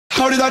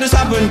How did that just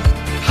happen?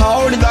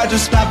 How did that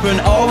just happen?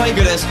 Oh my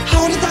goodness.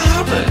 How did that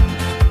happen?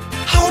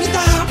 How did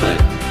that happen?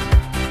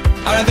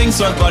 I don't think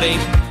so,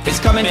 buddy. It's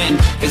coming in.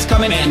 It's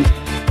coming in.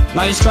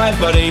 Nice try,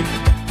 buddy.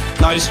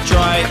 Nice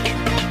try.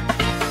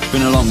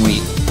 Been a long week.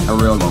 A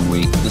real long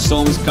week. The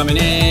storm's coming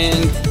in.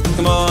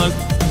 Come on.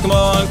 Come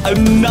on.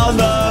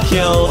 Another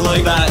kill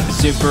like that.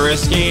 Super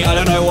risky. I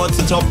don't know what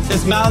to top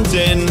this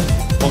mountain.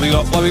 What we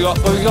got? What we got?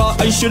 What we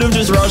got? I should have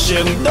just rushed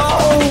him. No!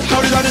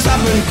 How did that just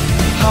happen?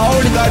 How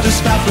did that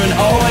just happen?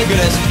 Oh my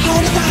goodness. How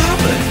did that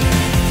happen?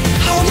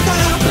 How did that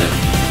happen?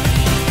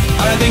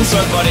 I don't think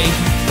so, buddy.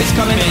 It's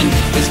coming in.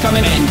 It's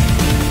coming in.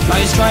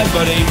 Nice try,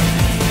 buddy.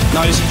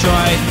 Nice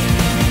try.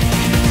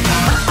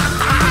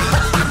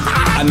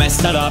 I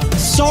messed that up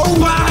so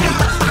bad.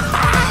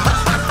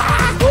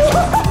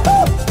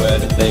 Where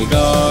did they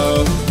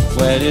go?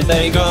 Where did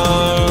they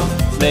go?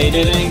 They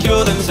didn't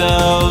kill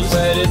themselves.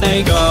 Where did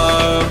they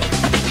go?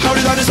 How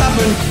did that just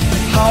happen?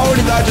 How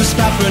did that just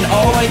happen?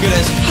 Oh my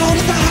goodness. How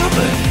did that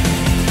happen?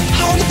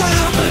 How did that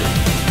happen?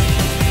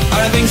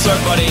 I don't think so,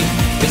 buddy.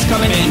 It's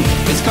coming in.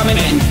 It's coming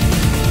in.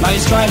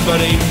 Nice try,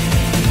 buddy.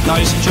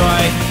 Nice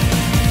try.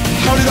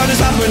 How did that just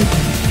happen?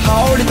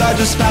 How did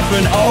that just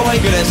happen? Oh my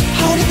goodness.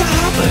 How did that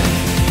happen?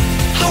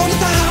 How did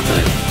that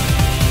happen?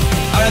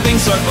 I don't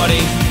think so,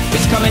 buddy.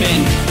 It's coming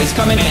in. It's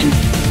coming in.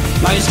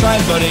 Nice try,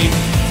 buddy.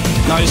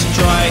 Nice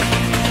try.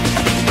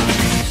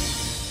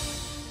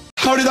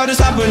 How did that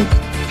just happen?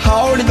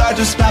 How did that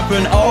just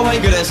happen? Oh my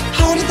goodness.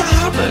 How did that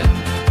happen?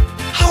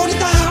 How did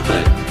that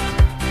happen?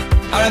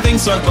 I don't think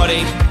so,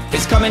 buddy.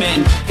 It's coming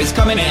in. It's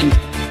coming in.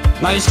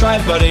 Nice try,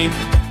 buddy.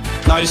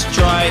 Nice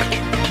try.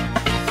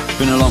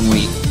 Been a long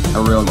week.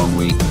 A real long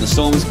week. The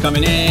storm's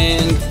coming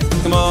in.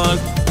 Come on.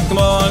 Come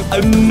on.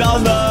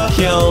 Another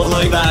kill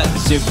like that.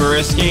 Super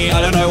risky.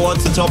 I don't know what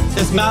to top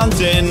this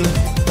mountain.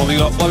 What we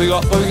got? What we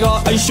got? What we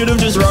got? I should have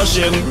just rushed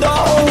him. No!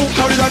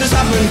 How did that just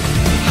happen?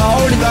 How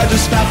did that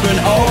just happen?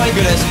 Oh my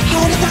goodness.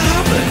 How did that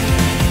happen?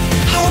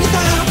 How did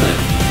that happen?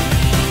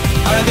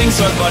 I don't think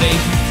so, buddy.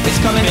 It's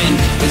coming in.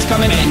 It's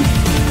coming in.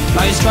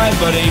 Nice try,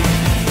 buddy.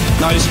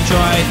 Nice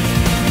try.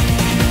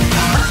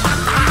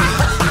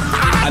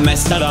 I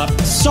messed that up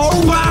so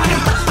bad.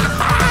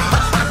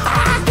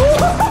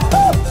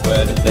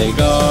 Where did they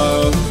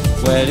go?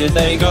 Where did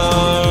they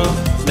go?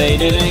 They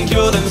didn't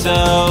kill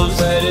themselves.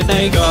 Where did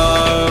they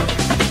go?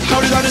 How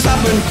did that just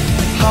happen?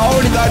 How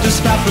did that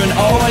just happen?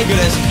 Oh my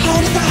goodness. How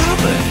did that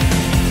happen?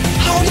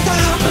 How did that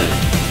happen?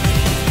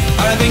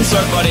 I don't think so,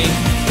 buddy.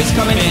 It's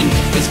coming in.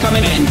 It's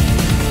coming in.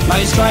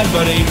 Nice try,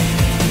 buddy.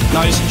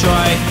 Nice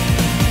try.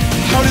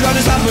 How did that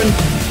just happen?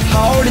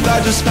 How did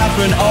that just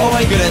happen? Oh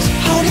my goodness.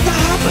 How did that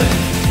happen?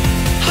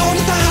 How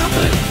did that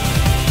happen?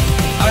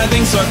 I don't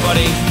think so,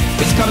 buddy.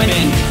 It's coming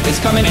in. It's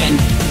coming in.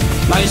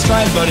 Nice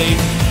try, buddy.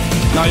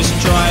 Nice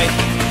try.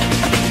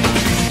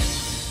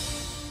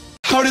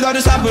 How did that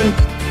just happen?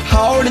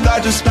 How did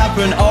that just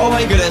happen? Oh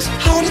my goodness.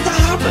 How did that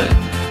happen?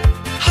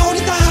 How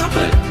did that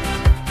happen?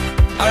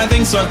 I don't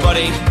think so,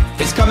 buddy.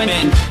 It's coming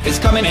in. It's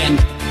coming in.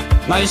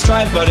 Nice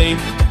try, buddy.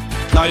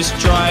 Nice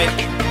try.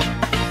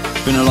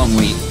 Been a long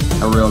week.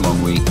 A real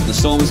long week. The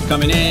storm's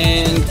coming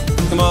in.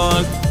 Come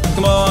on.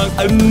 Come on.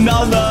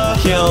 Another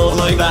kill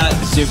like that.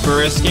 Super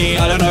risky.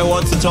 I don't know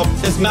what to top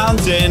this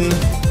mountain.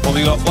 What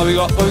we got? What we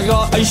got? What we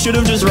got? I should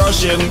have just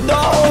rushed him.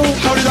 No!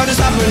 How did that just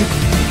happen?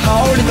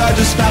 How did that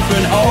just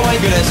happen? Oh my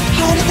goodness.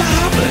 How did that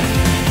happen?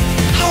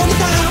 How did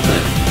that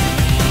happen?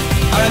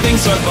 I don't think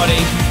so,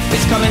 buddy.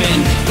 It's coming in.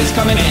 It's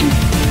coming in.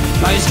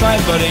 Nice try,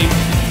 buddy.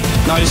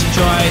 Nice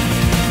try.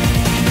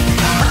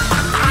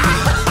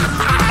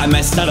 I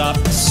messed that up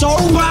so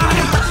bad.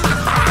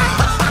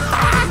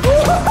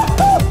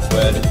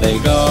 Where did they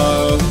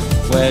go?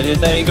 Where did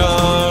they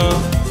go?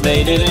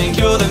 They didn't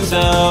kill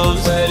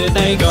themselves. Where did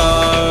they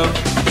go?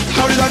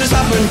 How did that just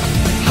happen?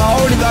 How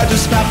did that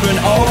just happen?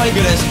 Oh my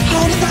goodness.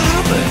 How did that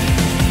happen?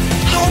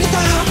 How did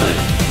that happen?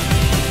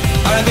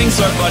 I don't think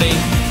so, buddy.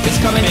 It's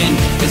coming in.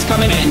 It's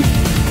coming in.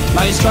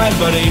 Nice try,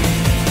 buddy.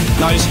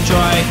 Nice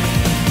try.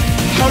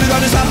 How did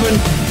that just happen?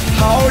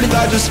 How did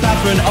that just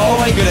happen? Oh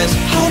my goodness.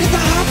 How did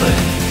that happen?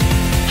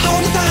 How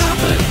did that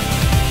happen?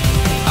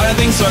 I don't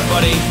think so,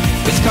 buddy.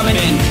 It's coming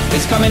in.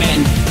 It's coming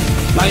in.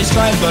 Nice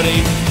try, buddy.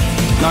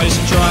 Nice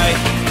try.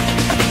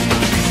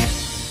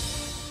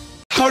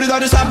 How did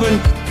that just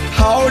happen?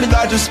 How did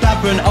that just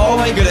happen? Oh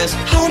my goodness.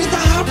 How did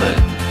that happen?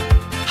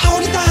 How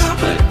did that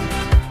happen?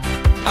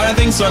 I don't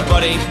think so,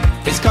 buddy.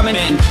 It's coming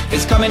in.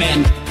 It's coming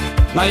in.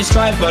 Nice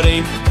try,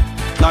 buddy.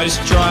 Nice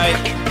try.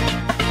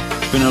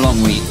 Been a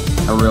long week.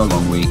 A real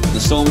long week. The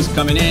storm's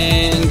coming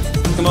in.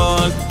 Come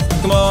on.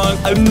 Come on.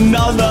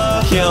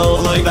 Another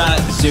kill like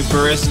that.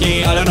 Super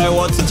risky. I don't know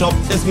what to top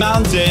this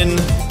mountain.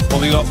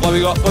 What we got? What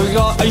we got? What we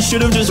got? I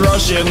should have just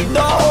rushed him.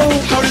 No!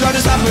 How did that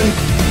just happen?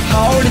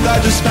 How did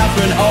that just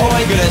happen? Oh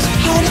my goodness.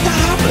 How did that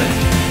happen?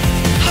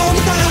 How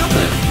did that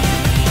happen?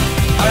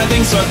 I don't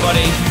think so,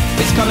 buddy.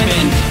 It's coming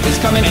in. It's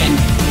coming in.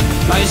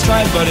 Nice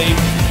try, buddy.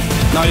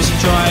 Nice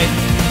try.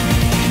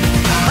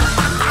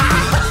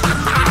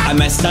 I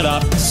messed that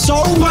up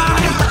so bad.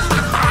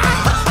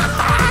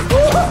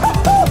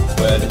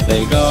 Where did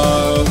they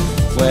go?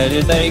 Where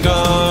did they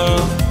go?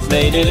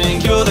 They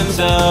didn't kill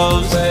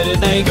themselves. Where did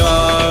they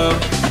go?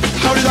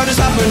 How did that just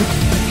happen?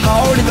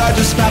 How did that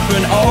just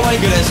happen? Oh my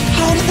goodness.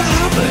 How did that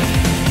happen?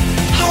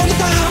 How did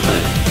that happen?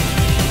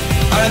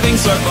 I don't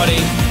think so, buddy.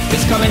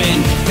 It's coming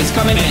in. It's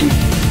coming in.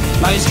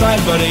 Nice try,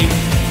 buddy.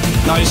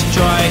 Nice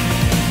try.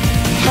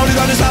 How did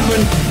that just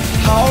happen?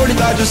 How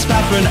did that just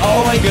happen?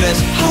 Oh my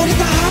goodness. How did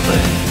that happen?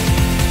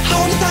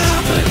 How did that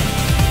happen?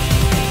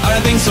 I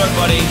don't think so,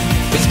 buddy.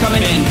 It's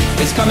coming in.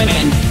 It's coming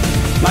in.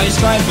 Nice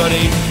try,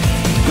 buddy.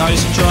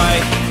 Nice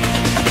try.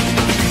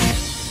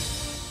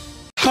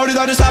 How did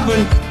that just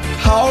happen?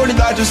 How did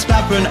that just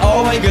happen?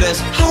 Oh my goodness.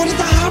 How did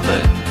that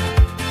happen?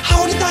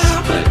 How did that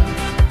happen?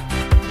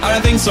 I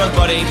don't think so,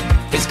 buddy.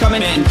 It's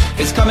coming in.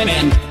 It's coming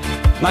in.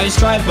 Nice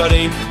try,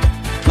 buddy.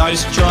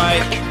 Nice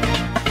try.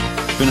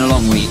 Been a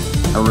long week.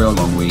 A real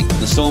long week.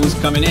 The storm's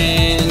coming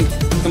in.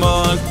 Come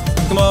on.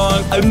 Come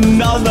on.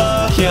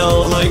 Another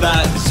kill like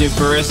that.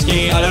 Super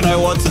risky. I don't know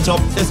what to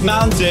top this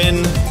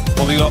mountain.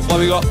 What we got? What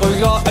we got? What we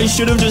got? I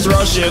should have just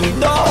rushed him.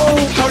 No!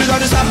 How did that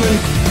just happen?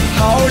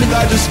 How did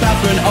that just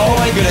happen? Oh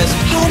my goodness.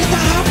 How did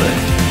that happen?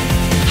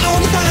 How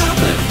did that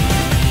happen?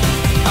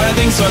 I don't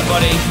think so,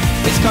 buddy.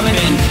 It's coming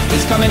in.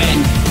 It's coming in.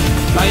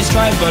 Nice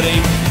try,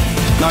 buddy.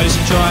 Nice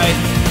try.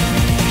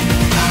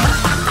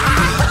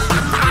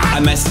 I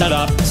messed that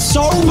up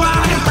so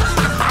bad.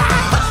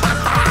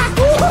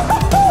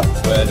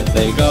 Where did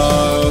they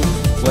go?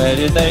 Where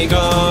did they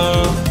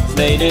go?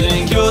 They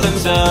didn't kill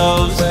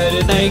themselves. Where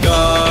did they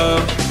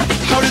go?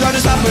 How did that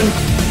just happen?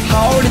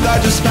 How did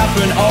that just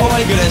happen? Oh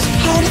my goodness.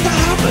 How did that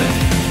happen?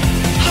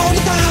 How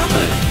did that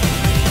happen?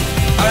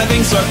 I don't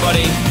think so,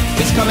 buddy.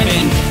 It's coming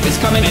in. It's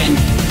coming in.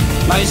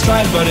 Nice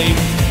try, buddy.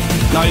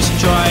 Nice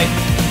try.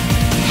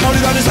 How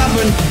did that just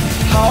happen?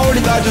 How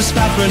did that just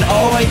happen?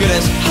 Oh my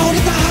goodness. How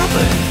did that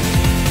happen?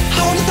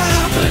 How did that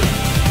happen?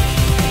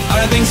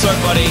 I don't think so,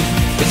 buddy.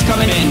 It's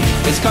coming in.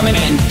 It's coming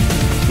in.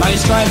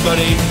 Nice try,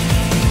 buddy.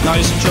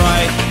 Nice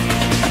try.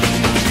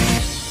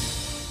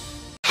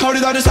 How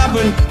did that just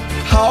happen?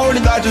 How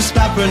did that just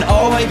happen?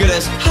 Oh my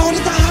goodness. How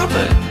did that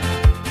happen?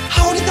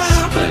 How did that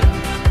happen?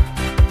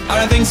 I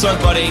don't think so,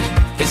 buddy.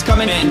 It's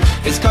coming in.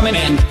 It's coming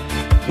in.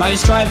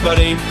 Nice try,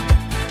 buddy.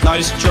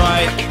 Nice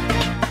try.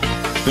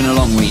 Been a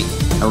long week.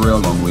 A real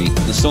long week.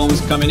 The storm's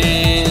coming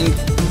in.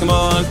 Come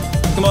on.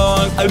 Come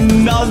on.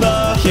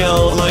 Another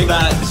kill like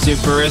that.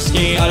 Super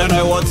risky. I don't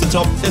know what to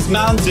top this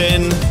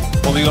mountain.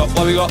 What we got?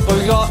 What we got? What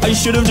we got? I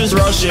should have just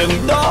rushed him.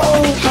 No!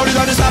 How did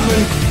that just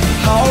happen?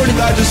 How did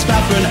that just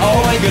happen?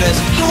 Oh my goodness.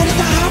 How did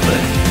that happen?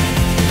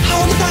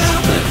 How did that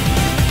happen?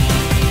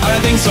 I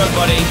don't think so,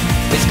 buddy.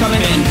 It's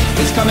coming in.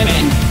 It's coming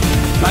in.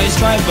 Nice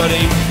try,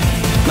 buddy.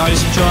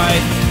 Nice try.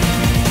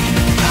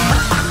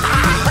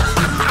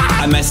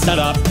 I messed that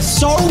up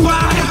so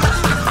bad.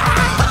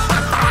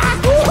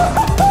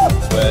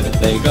 Where did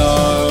they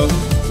go?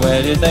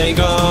 Where did they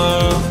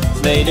go?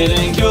 They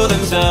didn't kill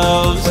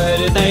themselves. Where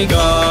did they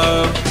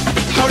go?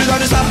 How did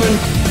that just happen?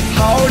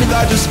 How did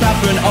that just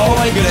happen? Oh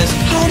my goodness.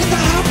 How did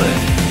that happen?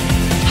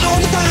 How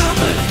did that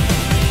happen?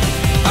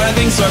 I don't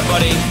think so,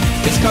 buddy.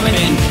 It's coming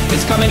in.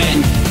 It's coming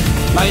in.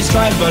 Nice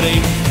try,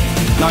 buddy.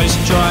 Nice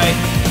try.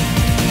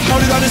 How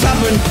did that just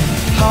happen?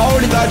 How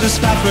did that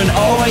just happen?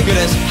 Oh my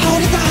goodness. How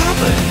did that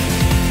happen?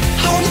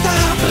 How did that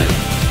happen?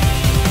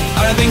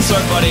 I don't think so,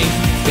 buddy.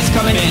 It's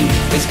coming in.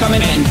 It's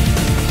coming in.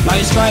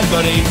 Nice try,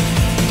 buddy.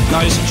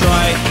 Nice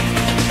try.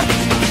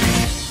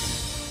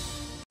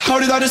 How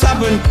did that just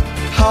happen?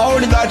 How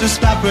did that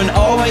just happen?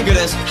 Oh my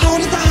goodness. How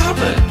did that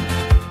happen?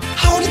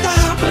 How did that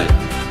happen?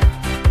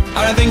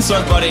 I don't think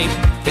so, buddy.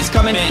 It's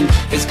coming in.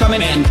 It's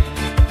coming in.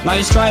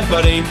 Nice try,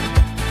 buddy.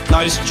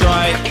 Nice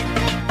try.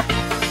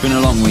 Been a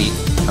long week.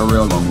 A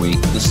real long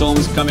week. The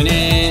storm's coming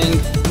in.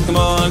 Come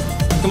on.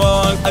 Come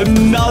on.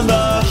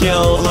 Another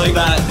kill like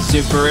that.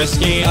 Super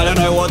risky. I don't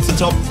know what to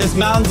top this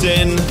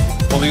mountain.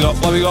 What we got?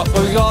 What we got?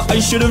 What we got? I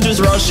should have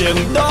just rushed him.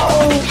 No!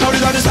 How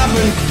did that just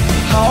happen?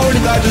 How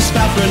did that just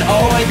happen?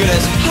 Oh my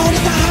goodness. How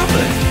did that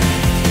happen?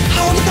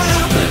 How did that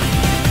happen?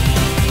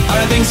 I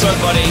don't think so,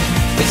 buddy.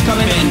 It's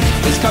coming in.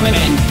 It's coming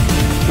in.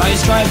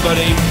 Nice try,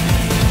 buddy.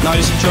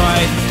 Nice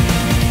try.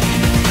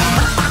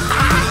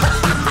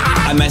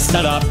 I messed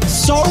that up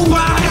so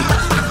bad.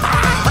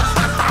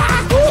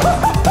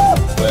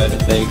 Where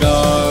did they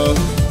go?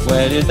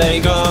 Where did they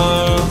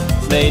go?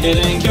 They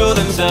didn't kill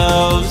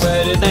themselves.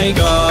 Where did they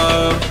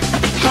go?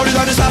 How did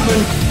that just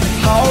happen?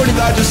 How did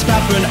that just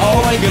happen?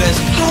 Oh my goodness.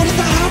 How did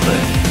that happen?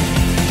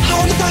 How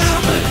did that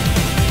happen?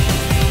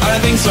 I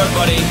don't think so,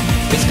 buddy.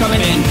 It's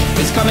coming in.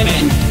 It's coming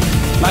in.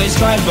 Nice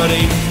try,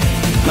 buddy.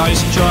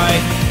 Nice try.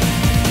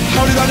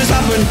 How did that just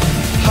happen?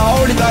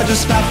 How did that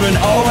just happen?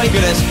 Oh my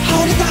goodness.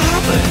 How did that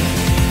happen?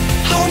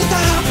 How did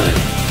that happen?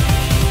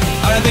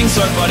 I don't think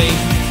so, buddy.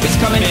 It's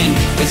coming in.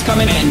 It's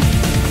coming in.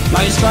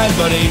 Nice try,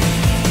 buddy.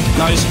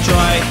 Nice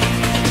try.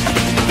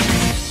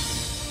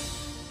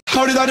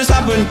 How did that just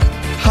happen?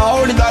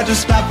 How did that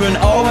just happen?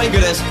 Oh my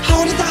goodness.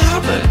 How did that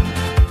happen?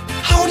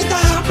 How did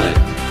that happen?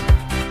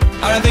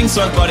 I don't think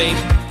so, buddy.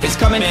 It's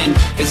coming in.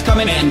 It's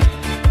coming in.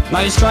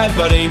 Nice try,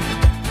 buddy.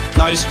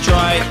 Nice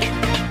try.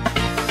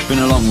 It's been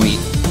a long week,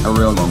 a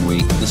real long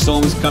week. The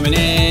storm's coming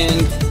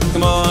in.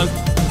 Come on,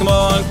 come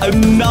on.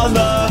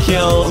 Another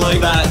kill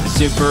like that.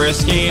 Super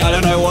risky. I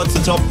don't know what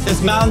to top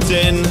this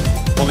mountain.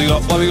 What we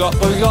got, what we got,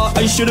 what we got?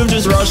 I should have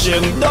just rushed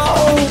him. No!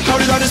 How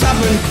did that just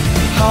happen?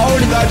 How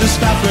did that just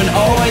happen?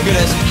 Oh my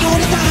goodness. How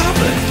did that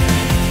happen?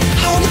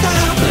 How did that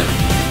happen?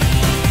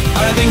 I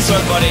don't think so,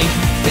 buddy.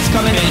 It's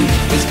coming in.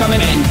 It's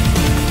coming in.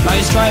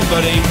 Nice try,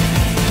 buddy.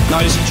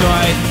 Nice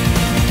try.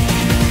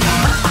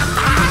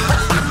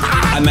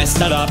 I messed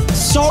that up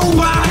so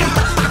bad.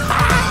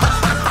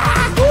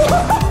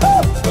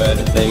 Where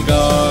did they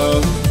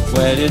go?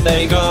 Where did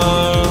they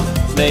go?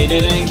 They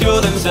didn't kill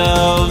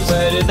themselves.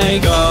 Where did they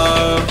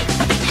go?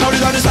 How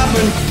did that just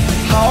happen?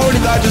 How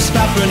did that just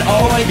happen?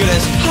 Oh my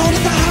goodness. How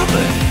did that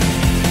happen?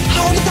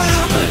 How did that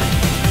happen?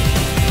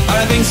 I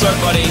don't think so,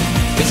 buddy.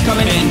 It's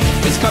coming in.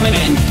 It's coming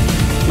in.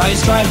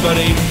 Nice try,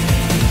 buddy.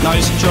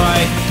 Nice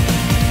try.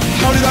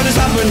 How did that just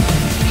happen?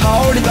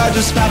 How did that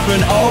just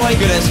happen? Oh my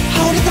goodness.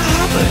 How did that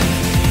happen?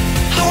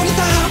 How did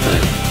that happen?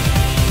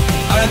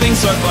 I don't think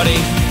so, buddy.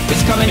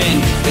 It's coming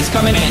in. It's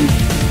coming in.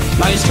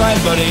 Nice try,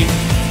 buddy.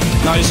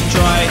 Nice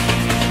try.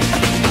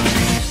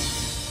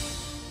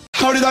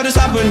 How did that just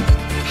happen?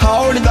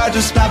 How did that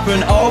just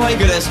happen? Oh my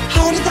goodness.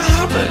 How did that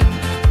happen?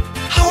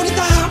 How did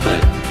that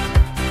happen?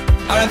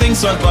 I don't think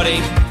so,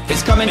 buddy.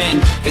 It's coming in.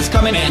 It's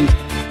coming in.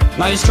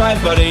 Nice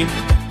try, buddy.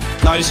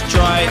 Nice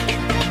try.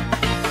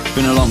 It's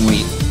been a long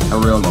week. A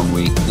real long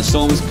week. The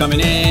storm's coming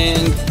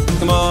in.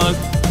 Come on.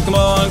 Come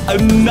on.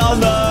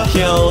 Another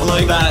kill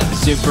like that.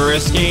 Super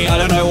risky. I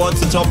don't know what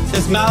to top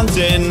this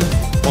mountain.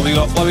 What we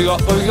got, what we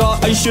got, what we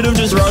got? I should have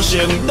just rushed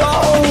him. No!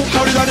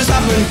 How did that just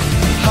happen?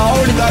 How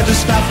did that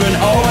just happen?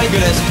 Oh my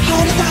goodness.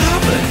 How did that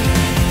happen?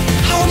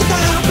 How did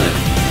that happen?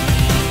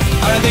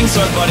 I don't think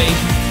so, buddy.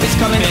 It's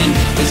coming in.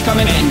 It's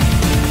coming in.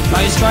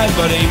 Nice try,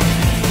 buddy.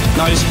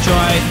 Nice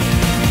try.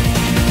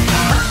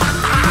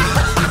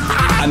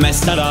 I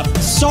messed that up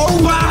so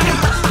bad.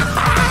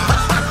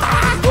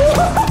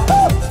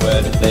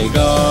 Where did they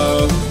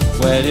go?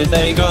 Where did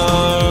they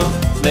go?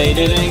 They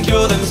didn't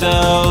kill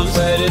themselves.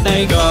 Where did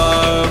they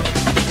go?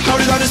 How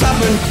did that just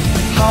happen?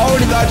 How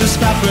did that just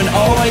happen?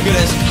 Oh my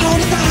goodness. How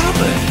did that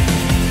happen?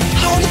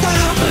 How did that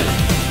happen?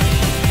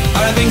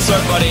 I don't think so,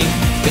 buddy.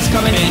 It's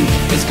coming in.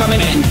 It's coming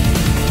in.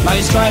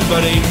 Nice try,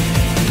 buddy.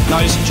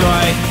 Nice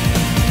try.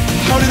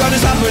 How did that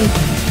just happen?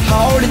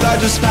 How did that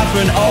just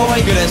happen? Oh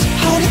my goodness.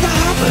 How did that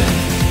happen?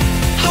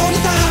 How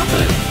did that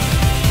happen?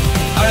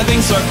 I don't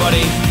think so,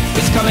 buddy.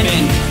 It's coming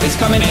in. It's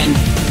coming in.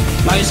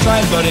 Nice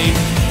try, buddy.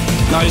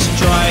 Nice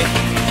try.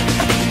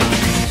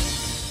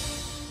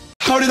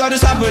 How did that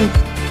just happen?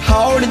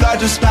 How did that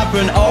just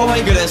happen? Oh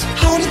my goodness.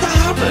 How did that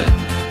happen?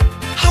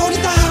 How did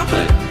that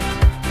happen?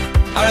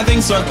 I don't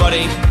think so,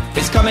 buddy.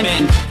 It's coming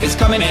in. It's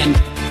coming in.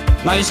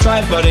 Nice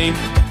try, buddy.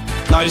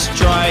 Nice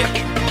try.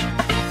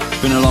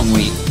 It's been a long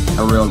week.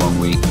 A real long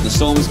week. The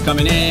storm's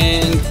coming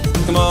in.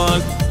 Come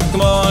on.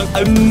 Come on.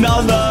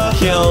 Another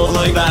kill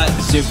like that.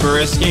 Super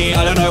risky.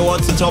 I don't know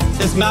what to top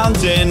this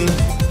mountain.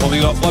 What we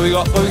got, what we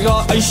got, what we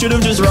got? I should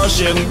have just rushed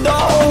him. No!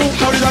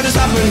 How did that just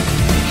happen?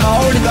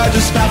 How did that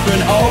just happen?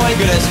 Oh my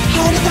goodness.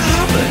 How did that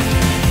happen?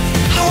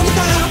 How did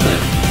that happen?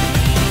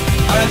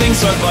 I don't think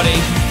so, buddy.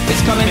 It's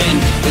coming in.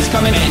 It's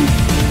coming in.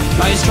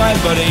 Nice try,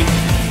 buddy.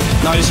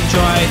 Nice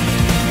try.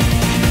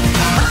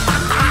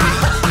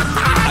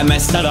 I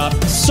messed that up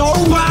so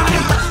bad.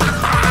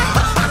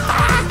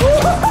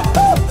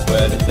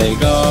 Where did they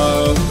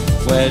go?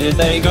 Where did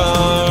they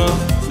go?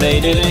 They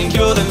didn't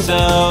kill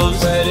themselves.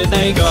 Where did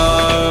they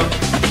go?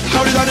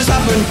 How did that just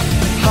happen?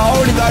 How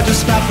did that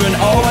just happen?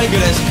 Oh my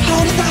goodness.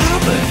 How did that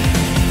happen?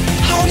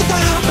 How did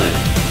that happen?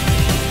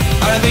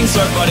 I don't think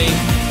so, buddy.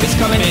 It's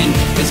coming in.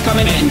 It's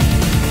coming in.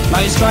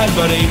 Nice try,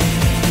 buddy.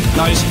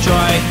 Nice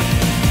try.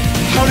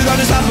 How did that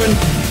just happen?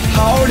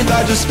 How did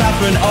that just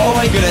happen? Oh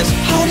my goodness.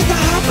 How did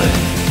that happen?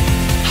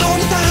 How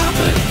did that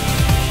happen?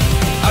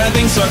 I don't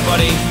think so,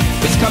 buddy.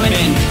 It's coming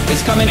in.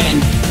 It's coming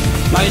in.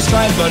 Nice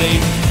try, buddy.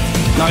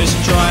 Nice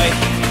try.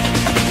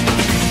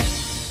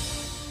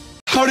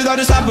 How did that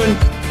just happen?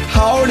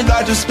 How did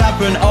that just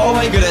happen? Oh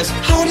my goodness.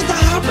 How did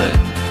that happen?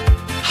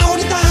 How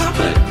did that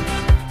happen?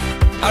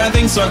 I don't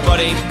think so,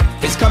 buddy.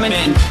 It's coming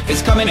in.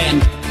 It's coming in.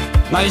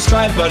 Nice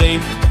try, buddy.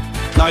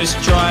 Nice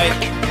try.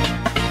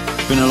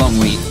 It's been a long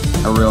week.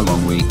 A real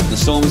long week. The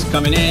storm's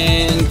coming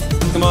in.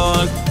 Come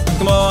on.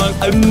 Come on.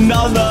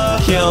 Another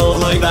kill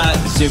like that.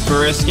 Super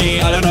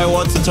risky. I don't know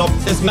what to top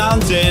this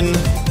mountain.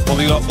 What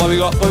we got, what we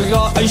got, what we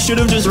got? I should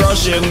have just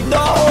rushed him. No!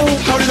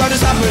 How did that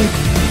just happen?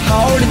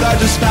 How did that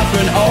just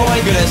happen? Oh my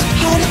goodness.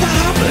 How did that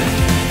happen?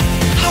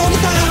 How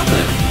did that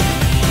happen?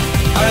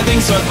 I don't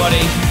think so,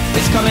 buddy.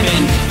 It's coming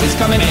in. It's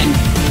coming in.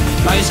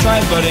 Nice try,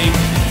 buddy.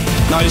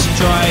 Nice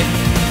try.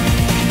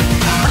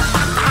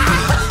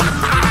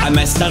 I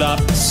messed that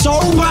up so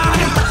bad.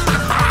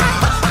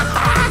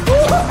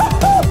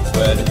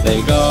 Where did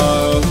they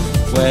go?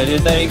 Where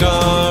did they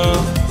go?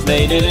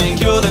 They didn't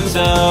kill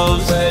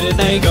themselves. Where did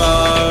they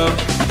go?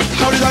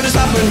 How did that just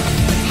happen?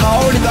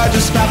 How did that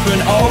just happen?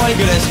 Oh my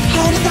goodness.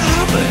 How did that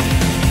happen?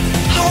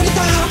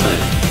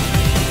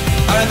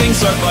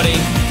 think so, buddy.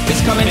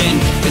 It's coming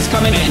in, it's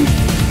coming in.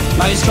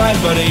 Nice try,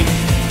 buddy.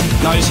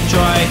 Nice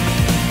try.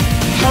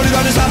 How did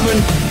that just happen?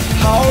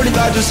 How did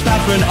that just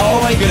happen?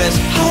 Oh my goodness.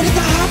 How did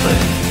that happen?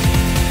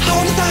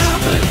 How did that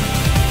happen?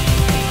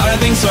 I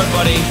don't think so,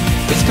 buddy.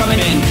 It's coming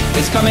in,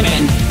 it's coming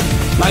in.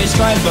 Nice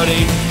try,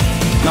 buddy.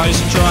 Nice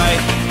try.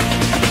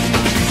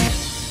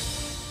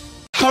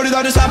 How did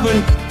that just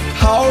happen?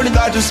 How did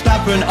that just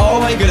happen? Oh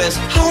my goodness.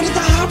 How did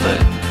that happen?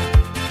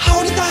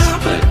 How did that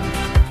happen?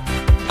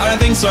 I don't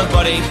think so,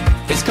 buddy.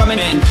 It's coming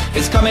in,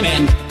 it's coming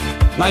in.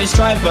 Nice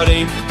try,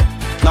 buddy.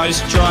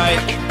 Nice try.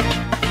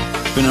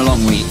 Been a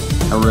long week,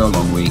 a real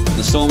long week.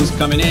 The storm's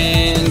coming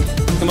in.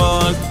 Come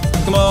on,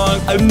 come on.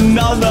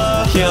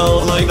 Another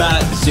kill like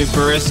that.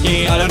 Super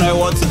risky. I don't know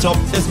what to top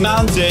this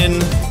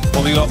mountain.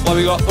 What we got, what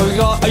we got, what we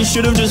got? I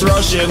should have just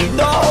rushed him.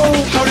 No!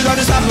 How did that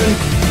just happen?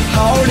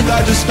 How did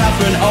that just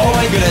happen? Oh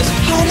my goodness.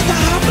 How did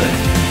that happen?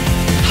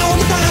 How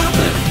did that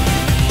happen?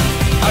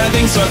 I don't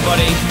think so,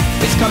 buddy.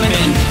 It's coming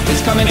in,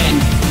 it's coming in.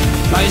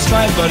 Nice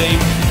try, buddy.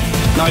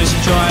 Nice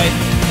try.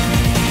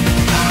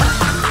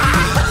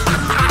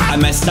 I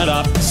messed that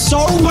up so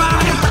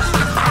bad.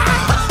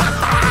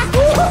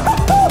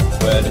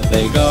 Where did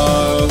they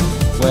go?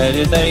 Where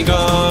did they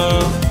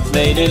go?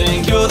 They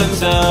didn't kill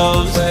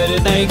themselves. Where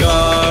did they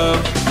go?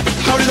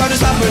 How did that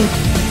just happen?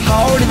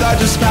 How did that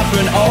just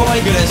happen? Oh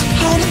my goodness.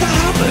 How did that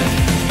happen?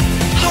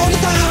 How did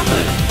that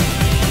happen?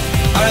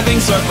 I don't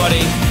think so,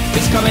 buddy.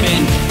 It's coming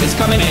in, it's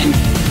coming in.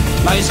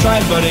 Nice try,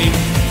 buddy.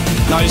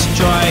 Nice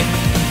try.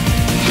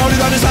 How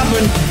did that just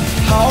happen?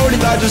 How did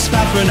that just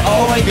happen?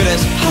 Oh my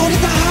goodness. How did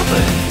that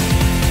happen?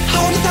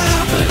 How did that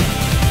happen?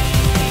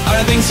 I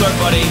don't think so,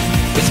 buddy.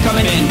 It's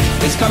coming in,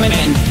 it's coming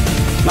in.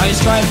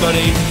 Nice try,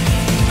 buddy.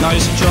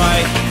 Nice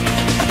try.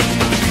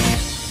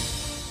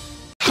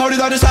 How did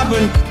that just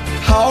happen?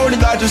 How did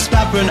that just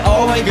happen?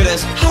 Oh my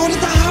goodness. How did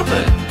that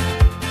happen?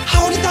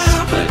 How did that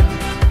happen?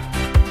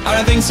 I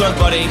don't think so,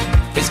 buddy.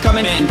 It's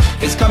coming in,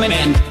 it's coming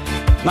in.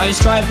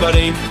 Nice try,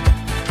 buddy.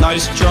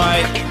 Nice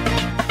try.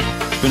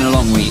 Been a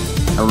long week,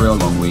 a real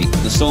long week.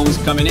 The storm's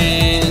coming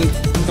in.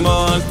 Come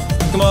on,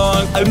 come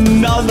on.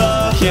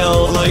 Another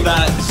kill like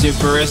that.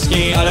 Super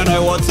risky. I don't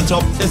know what to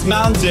top this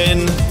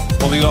mountain.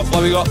 What we got,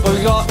 what we got, what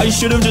we got? I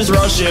should have just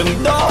rushed him.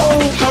 No!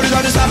 How did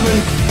that just happen?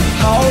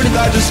 How did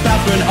that just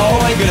happen? Oh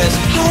my goodness.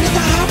 How did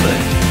that happen?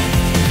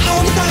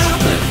 How did that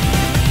happen?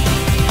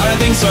 I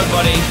don't think so,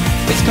 buddy.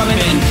 It's coming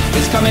in,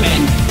 it's coming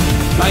in.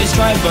 Nice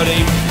try,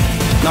 buddy.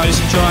 Nice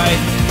try.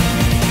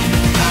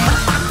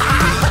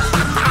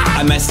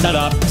 I messed that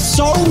up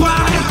so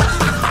bad.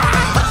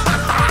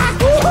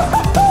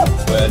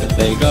 Where did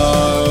they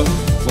go?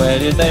 Where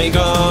did they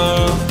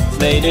go?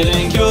 They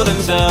didn't kill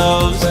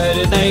themselves. Where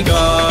did they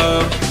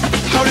go?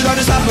 How did that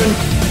just happen?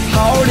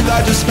 How did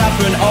that just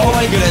happen? Oh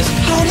my goodness.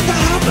 How did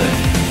that happen?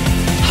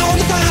 How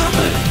did that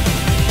happen?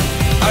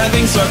 I don't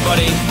think so,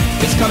 buddy.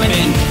 It's coming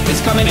in,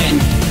 it's coming in.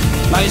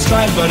 Nice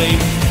try, buddy.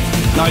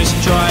 Nice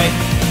try.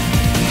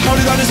 How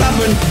did that just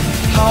happen?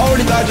 How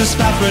did that just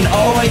happen?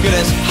 Oh my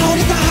goodness. How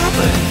did that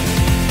happen?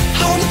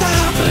 How did that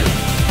happen?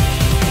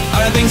 I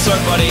don't think so,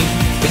 buddy.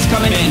 It's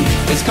coming in,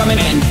 it's coming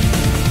in.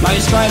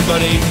 Nice try,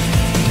 buddy.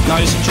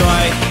 Nice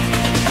try.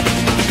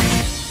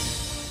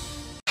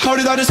 How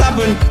did that just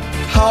happen?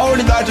 How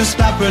did that just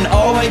happen?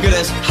 Oh my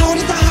goodness. How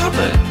did that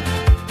happen?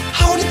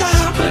 How did that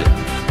happen?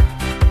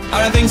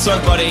 I don't think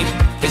so, buddy.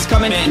 It's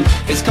coming in,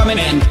 it's coming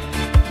in.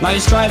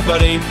 Nice try,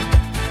 buddy.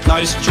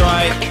 Nice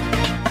try.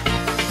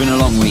 Been a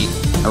long week,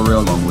 a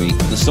real long week.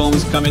 The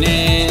storm's coming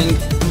in.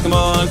 Come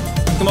on,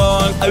 come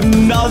on.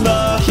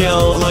 Another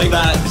kill like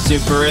that.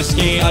 Super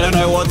risky. I don't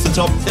know what to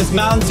top this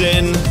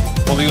mountain.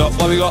 What we got,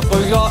 what we got, what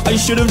we got? I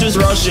should have just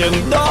rushed him.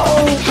 No!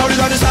 How did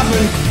that just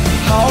happen?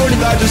 How did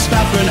that just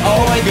happen?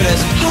 Oh my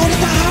goodness. How did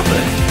that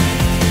happen?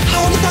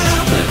 How did that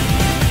happen?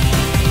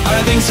 I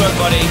don't think so,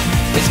 buddy.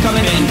 It's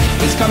coming in,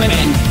 it's coming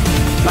in.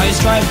 Nice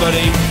try,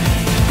 buddy.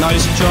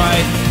 Nice try.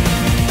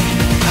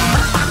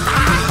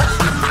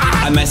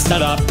 I messed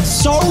that up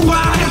so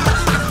bad.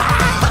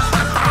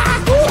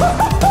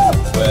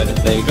 Where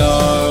did they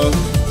go?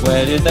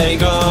 Where did they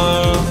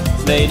go?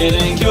 They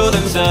didn't kill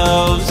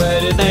themselves.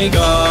 Where did they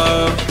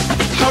go?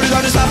 How did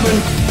that just happen?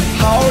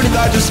 How did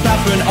that just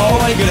happen? Oh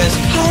my goodness.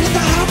 How did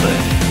that happen?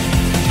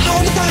 How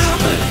did that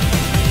happen?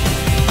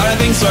 I don't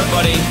think so,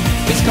 buddy.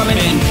 It's coming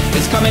in,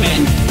 it's coming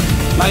in.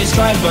 Nice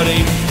try,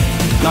 buddy.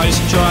 Nice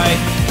try.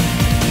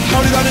 How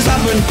did that just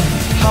happen?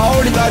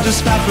 How did that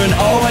just happen?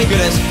 Oh my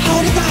goodness.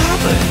 How did that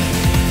happen?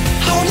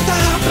 How did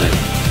that happen?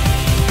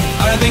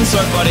 I don't think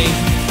so, buddy.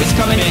 It's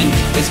coming in,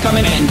 it's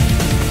coming in.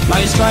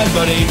 Nice try,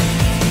 buddy.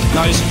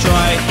 Nice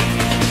try.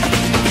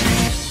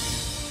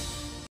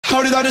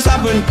 How did that just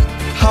happen?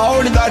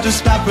 How did that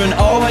just happen?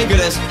 Oh my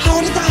goodness.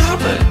 How did that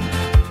happen?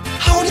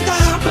 How did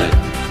that happen?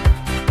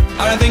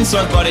 I don't think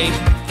so, buddy.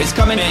 It's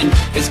coming in,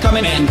 it's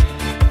coming in.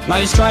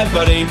 Nice try,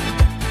 buddy.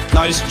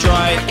 Nice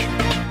try.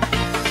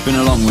 Been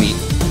a long week,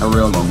 a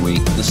real long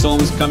week. The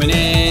storm's coming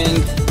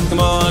in. Come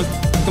on,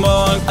 come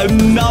on.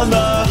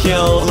 Another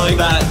kill like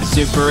that.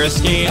 Super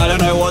risky. I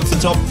don't know what to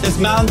top this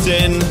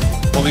mountain.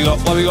 What we got,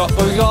 what we got,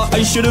 what we got?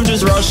 I should have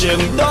just rushed him.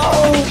 No!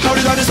 How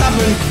did that just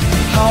happen?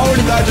 How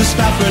did that just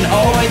happen?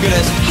 Oh my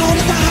goodness. How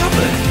did that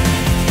happen?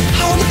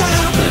 How did that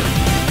happen?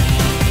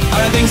 I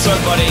don't think so,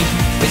 buddy.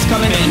 It's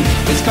coming in.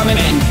 It's coming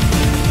in.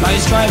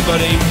 Nice try,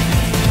 buddy.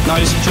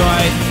 Nice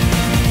try.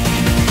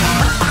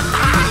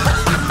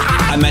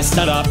 I messed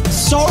that up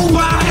so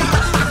bad.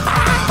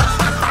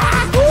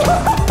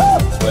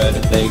 Where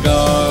did they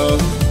go?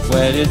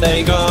 Where did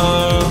they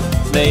go?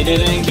 They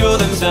didn't kill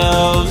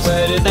themselves.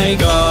 Where did they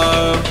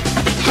go?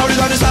 How did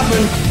that just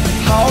happen?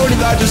 How did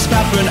that just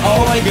happen?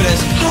 Oh my goodness.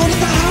 How did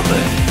that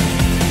happen?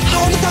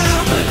 How did that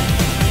happen?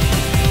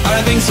 I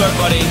don't think so,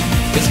 buddy.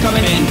 It's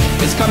coming in.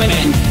 It's coming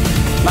in.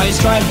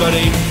 Nice try,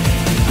 buddy.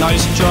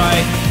 Nice try.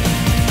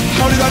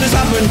 How did that just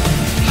happen?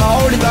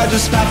 How did that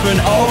just happen?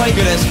 Oh my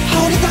goodness.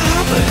 How did that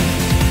happen?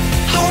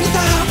 How did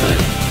that happen?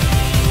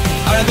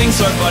 I don't think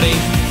so, buddy.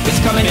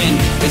 It's coming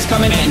in. It's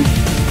coming in.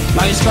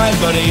 Nice try,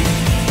 buddy.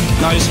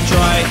 Nice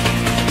try.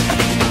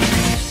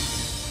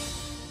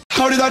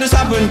 How did that just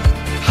happen?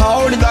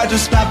 How did that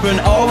just happen?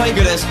 Oh my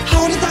goodness.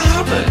 How did that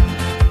happen?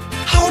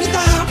 How did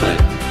that happen?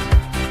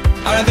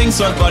 I don't think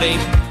so, buddy.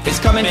 It's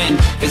coming in.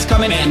 It's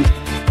coming in.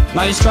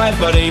 Nice try,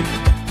 buddy.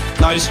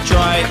 Nice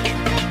try.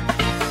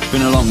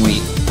 Been a long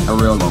week. A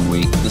real long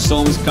week. The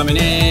storm's coming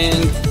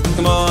in.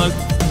 Come on.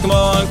 Come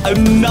on.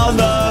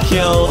 Another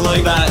kill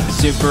like that.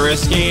 Super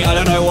risky. I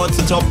don't know what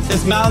to top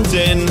this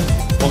mountain.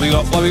 What we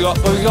got? What we got?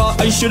 What we got?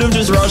 I should have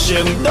just rushed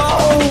him. No!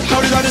 How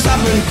did that just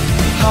happen?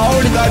 How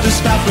did that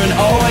just happen?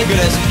 Oh my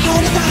goodness. How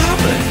did that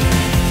happen?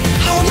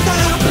 How did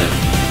that happen?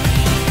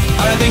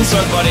 I don't think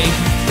so, buddy.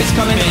 It's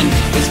coming in.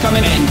 It's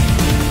coming in.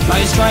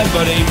 Nice try,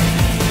 buddy.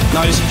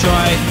 Nice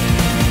try.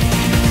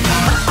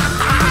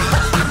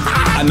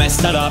 I messed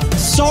that up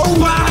so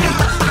bad.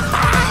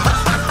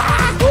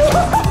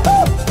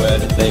 Where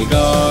did they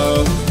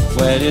go?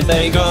 Where did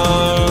they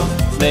go?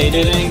 They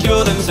didn't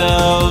kill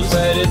themselves.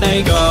 Where did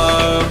they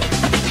go?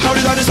 How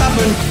did that just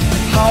happen?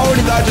 How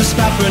did that just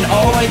happen?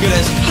 Oh my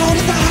goodness. How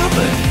did that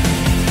happen?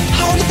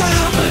 How did that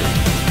happen?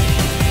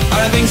 I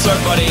don't think so,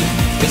 buddy.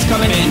 It's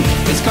coming in.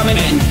 It's coming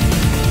in.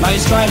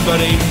 Nice try,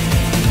 buddy.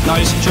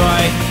 Nice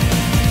try.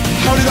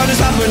 How did that just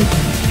happen?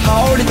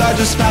 How did that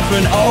just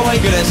happen? Oh my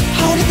goodness.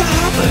 How did that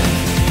happen?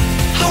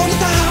 How did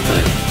that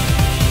happen?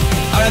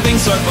 I don't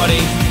think so, buddy.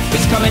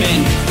 It's coming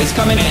in. It's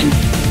coming in.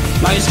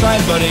 Nice try,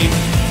 buddy.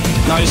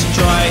 Nice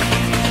try.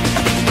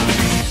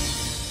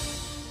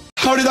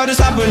 How did that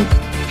just happen?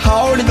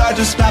 How did that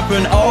just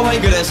happen? Oh my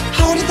goodness.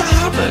 How did that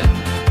happen?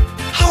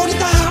 How did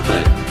that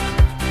happen?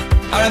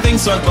 I don't think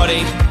so,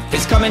 buddy.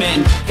 It's coming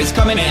in. It's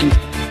coming in.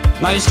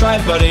 Nice try,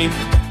 buddy.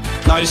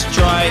 Nice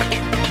try.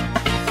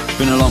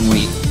 Been a long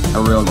week. A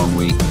real long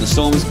week. The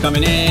storm's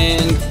coming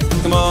in.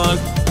 Come on.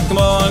 Come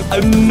on.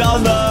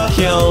 Another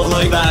kill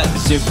like that.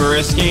 Super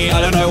risky.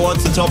 I don't know what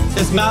to top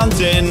this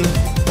mountain.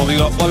 What we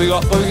got? What we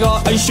got? What we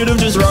got? I should have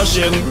just rushed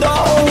him. No!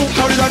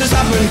 How did that just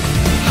happen?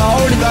 How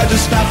did that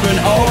just happen?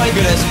 Oh my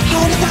goodness.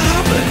 How did that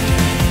happen?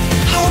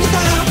 How did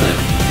that happen?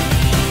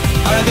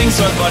 I don't think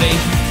so, buddy.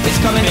 It's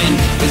coming in.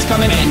 It's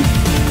coming in.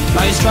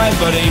 Nice try,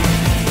 buddy.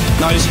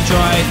 Nice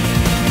try.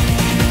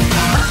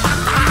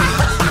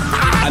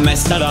 I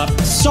messed that up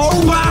so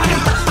bad.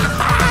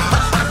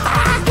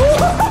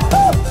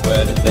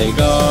 Where did they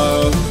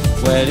go?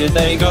 Where did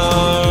they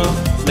go?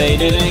 They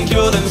didn't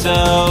kill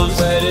themselves.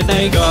 Where did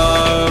they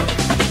go?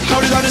 How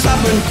did that just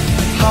happen?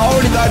 How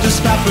did that just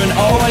happen?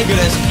 Oh my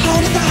goodness. How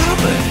did that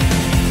happen?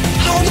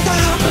 How did that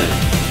happen?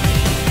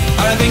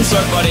 I don't think so,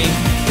 buddy.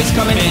 It's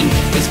coming in.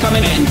 It's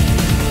coming in.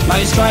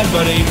 Nice try,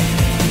 buddy.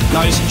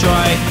 Nice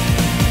try.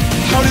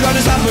 How did that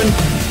just happen?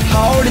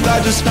 How did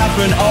that just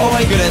happen? Oh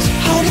my goodness.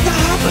 How did that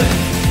happen?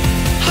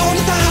 How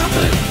did that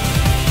happen?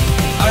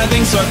 I don't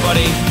think so,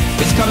 buddy.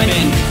 It's coming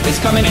in. It's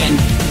coming in.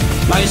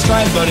 Nice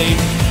try, buddy.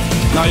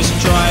 Nice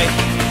try.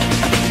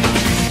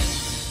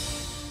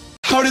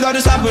 How did that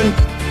just happen?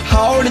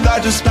 How did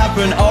that just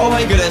happen? Oh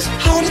my goodness.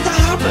 How did that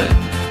happen?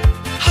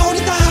 How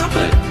did that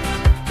happen?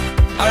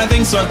 I don't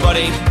think so,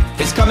 buddy.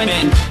 It's coming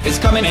in. It's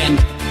coming in.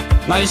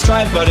 Nice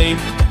try, buddy.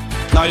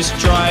 Nice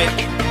try.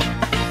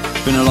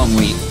 Been a long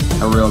week.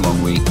 A real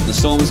long week. The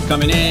storm's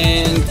coming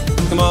in.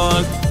 Come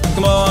on.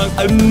 Come on.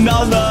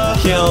 Another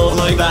kill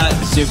like that.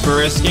 Super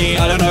risky.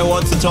 I don't know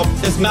what to top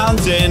this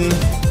mountain.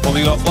 What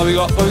we got? What we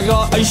got? What we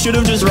got? I should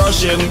have just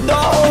rushed him. No!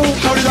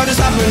 How did that just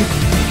happen?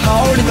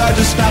 How did that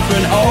just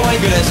happen? Oh my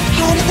goodness.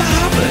 How did that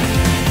happen?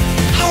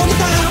 How did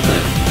that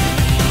happen?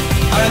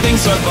 I don't think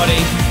so,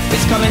 buddy.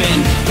 It's coming in.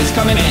 It's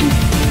coming in.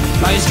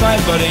 Nice try,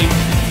 buddy.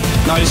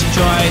 Nice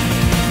try.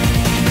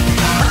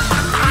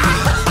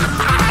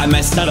 I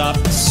messed that up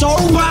so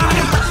bad.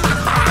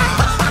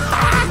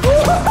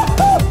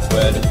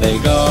 Where did they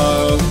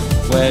go?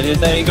 Where did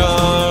they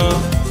go?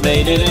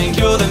 They didn't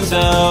kill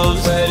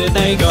themselves. Where did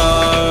they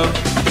go?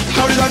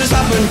 How did that just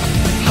happen?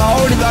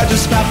 How did that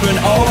just happen?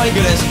 Oh my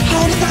goodness.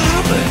 How did that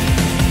happen?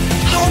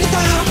 How did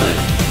that happen?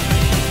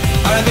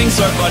 I don't think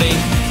so, buddy.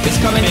 It's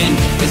coming in.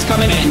 It's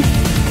coming in.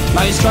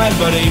 Nice try,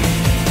 buddy.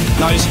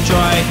 Nice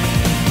try.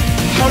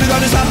 How did that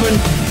just happen?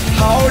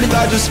 How did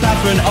that just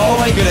happen? Oh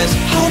my goodness,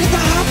 how did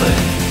that happen?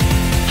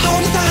 How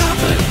did that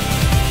happen?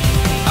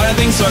 I don't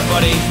think so,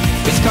 buddy.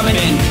 It's coming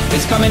in,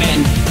 it's coming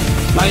in.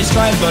 Nice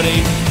try,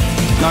 buddy.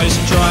 Nice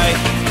try.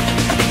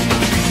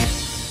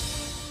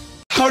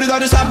 How did that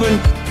just happen?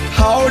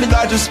 How did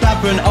that just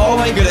happen? Oh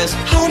my goodness,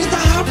 how did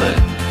that happen?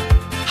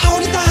 How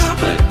did that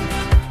happen?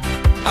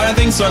 I don't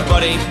think so,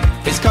 buddy.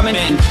 It's coming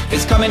in,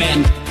 it's coming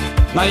in.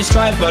 Nice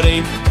try,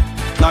 buddy.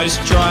 Nice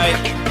try.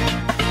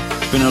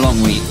 Been a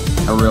long week,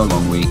 a real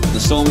long week. The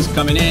storm's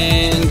coming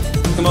in.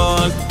 Come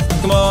on,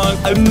 come on.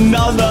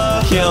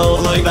 Another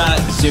kill like that.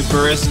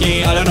 Super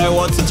risky. I don't know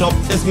what to top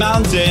this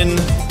mountain.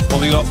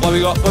 What we got, what we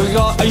got, what we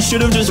got? I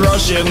should have just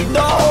rushed him.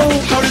 No!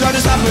 How did that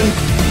just happen?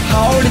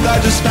 How did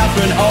that just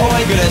happen? Oh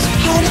my goodness.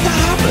 How did that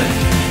happen?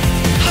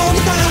 How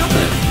did that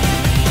happen?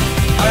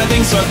 I don't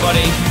think so,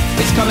 buddy.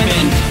 It's coming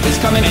in, it's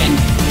coming in.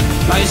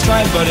 Nice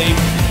try, buddy.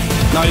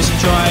 Nice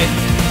try.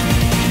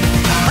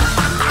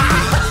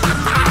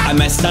 I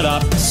messed that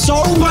up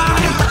so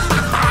bad.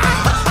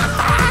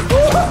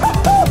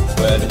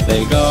 Where did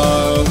they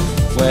go?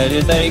 Where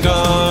did they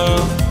go?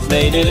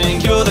 They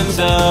didn't kill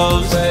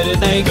themselves. Where did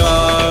they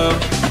go?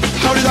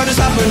 How did that just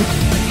happen?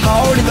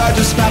 How did that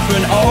just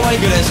happen? Oh my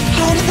goodness.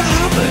 How did that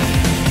happen?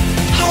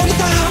 How did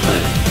that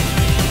happen?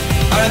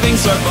 I don't think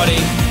so, buddy.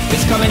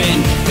 It's coming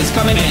in. It's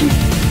coming in.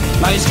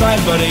 Nice try,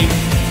 buddy.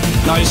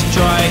 Nice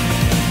try.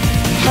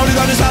 How did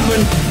that just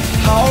happen?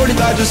 How did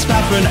that just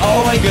happen?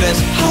 Oh my goodness.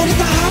 How did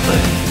that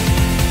happen?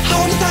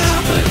 How did that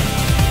happen?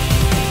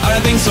 I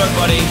don't think so,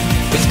 buddy.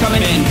 It's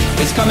coming in.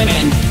 It's coming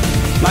in.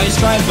 Nice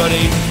try,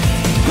 buddy.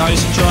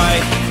 Nice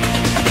try.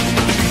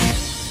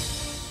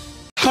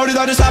 How did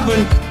that just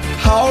happen?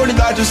 How did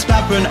that just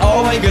happen?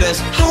 Oh my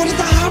goodness. How did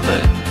that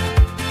happen?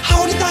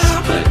 How did that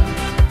happen?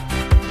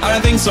 I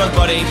don't think so,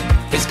 buddy.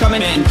 It's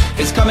coming in.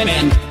 It's coming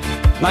in.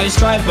 Nice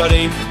try,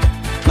 buddy.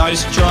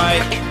 Nice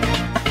try.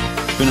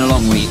 Been a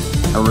long week,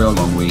 a real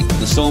long week.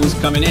 The storm's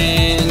coming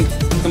in.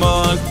 Come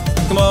on,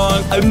 come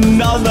on.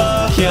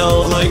 Another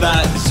kill like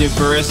that.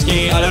 Super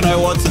risky. I don't know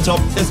what to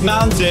top this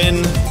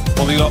mountain.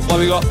 What we got, what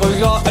we got, what we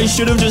got? I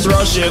should have just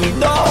rushed him.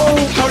 No!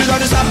 How did that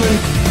just happen?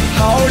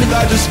 How did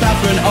that just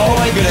happen? Oh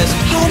my goodness.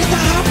 How did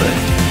that happen?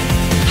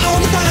 How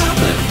did that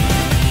happen?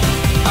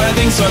 I don't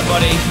think so,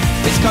 buddy.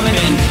 It's coming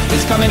in.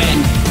 It's coming in.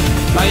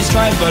 Nice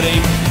try, buddy.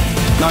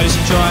 Nice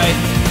try.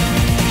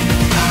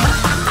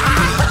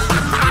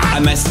 I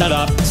messed that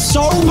up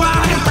so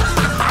bad.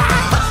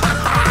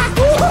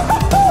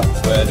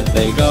 Where did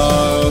they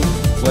go?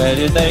 Where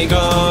did they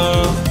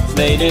go?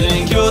 They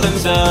didn't kill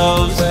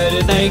themselves. Where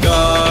did they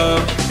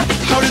go?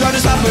 How did that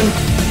just happen?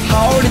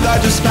 How did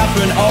that just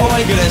happen? Oh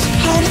my goodness.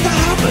 How did that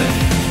happen?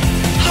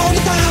 How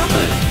did that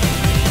happen?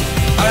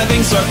 I don't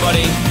think so,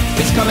 buddy.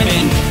 It's coming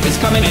in. It's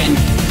coming in.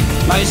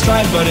 Nice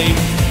try, buddy.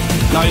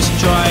 Nice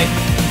try.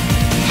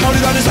 How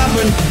did that just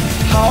happen?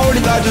 How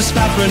did that just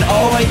happen?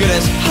 Oh my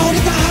goodness. How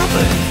did that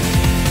happen?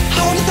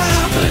 How did that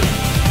happen?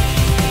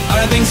 I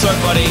don't think so,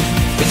 buddy.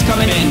 It's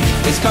coming in.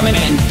 It's coming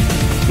in.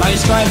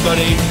 Nice try,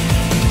 buddy.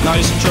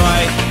 Nice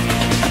try.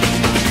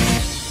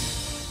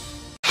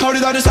 How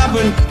did that just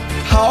happen?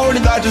 How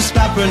did that just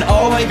happen?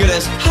 Oh my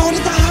goodness. How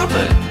did that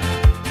happen?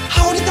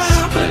 How did that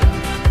happen?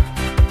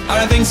 I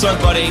don't think so,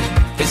 buddy.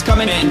 It's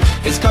coming in.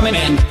 It's coming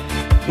in.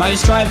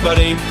 Nice try,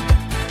 buddy.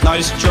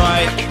 Nice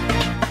try.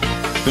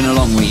 Been a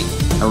long week,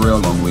 a real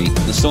long week.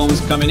 The storm's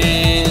coming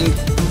in.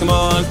 Come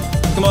on,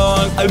 come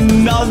on.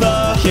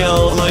 Another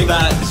kill like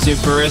that.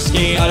 Super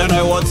risky. I don't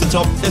know what to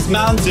top this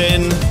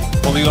mountain.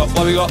 What we got,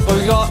 what we got, what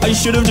we got? I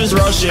should have just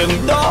rushed him.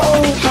 No!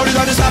 How did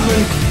that just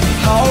happen?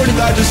 How did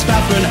that just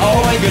happen?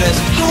 Oh my goodness.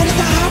 How did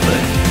that happen?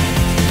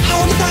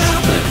 How did that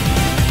happen?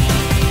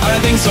 I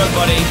don't think so,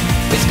 buddy.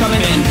 It's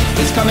coming in.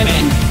 It's coming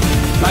in.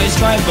 Nice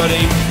try,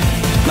 buddy.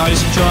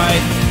 Nice try.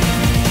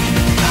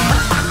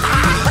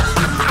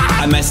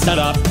 I messed that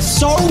up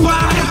so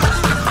bad.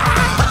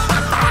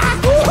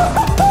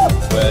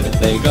 Where did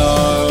they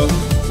go?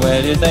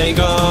 Where did they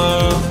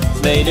go?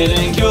 They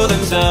didn't kill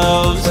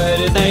themselves. Where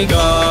did they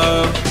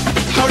go?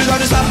 How did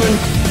that just happen?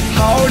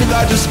 How did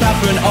that just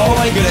happen? Oh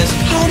my goodness.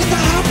 How did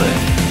that happen?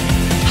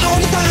 How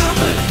did that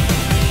happen?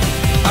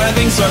 I don't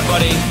think so,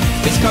 buddy.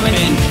 It's coming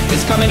in.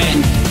 It's coming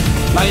in.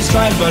 Nice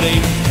try, buddy.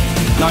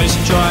 Nice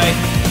try.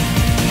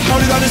 How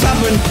did that just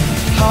happen?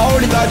 How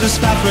did that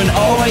just happen?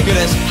 Oh my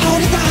goodness. How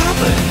did that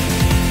happen?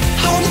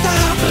 How did that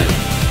happen?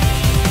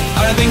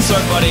 I don't think so,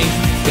 buddy.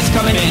 It's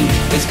coming in.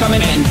 It's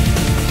coming in.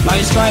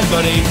 Nice try,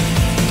 buddy.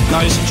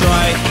 Nice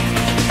try.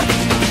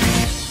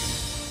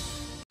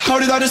 How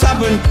did that just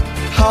happen?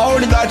 How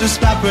did that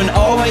just happen?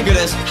 Oh my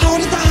goodness. How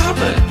did that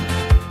happen?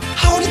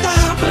 How did that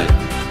happen?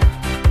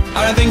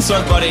 I don't think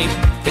so, buddy.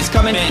 It's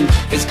coming in.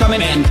 It's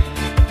coming in.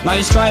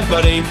 Nice try,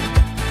 buddy.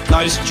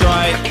 Nice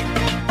try.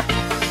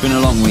 Been a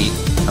long week,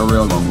 a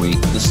real long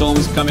week. The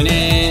storm's coming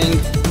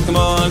in. Come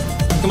on,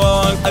 come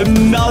on.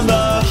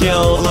 Another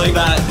kill like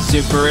that.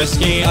 Super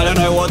risky. I don't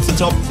know what to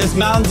top this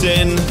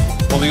mountain.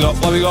 What we got,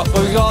 what we got,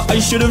 what we got? I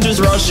should have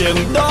just rushed him.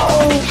 No!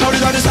 How did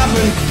that just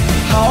happen?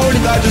 How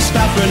did that just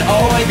happen?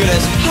 Oh my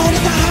goodness. How did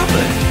that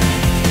happen?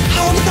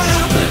 How did that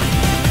happen?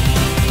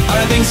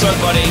 don't think so,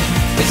 buddy.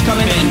 It's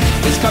coming in,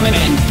 it's coming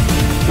in.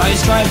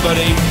 Nice try,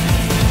 buddy.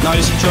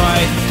 Nice try.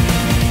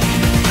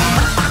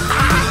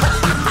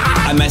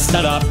 I messed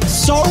that up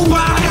so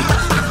bad.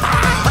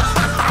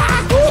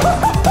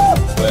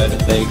 Where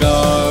did they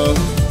go?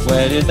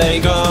 Where did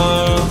they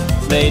go?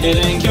 They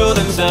didn't kill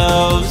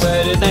themselves.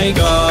 Where did they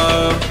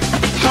go?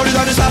 How did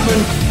that just happen?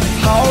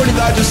 How did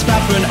that just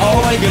happen?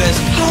 Oh my goodness.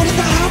 How did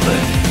that happen?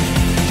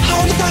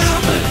 How did that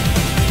happen?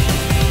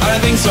 I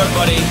don't think so,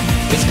 buddy.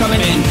 It's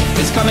coming in.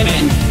 It's coming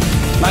in.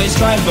 Nice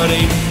try,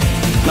 buddy.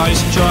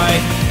 Nice try.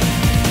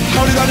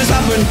 How did that just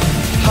happen?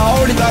 How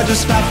did that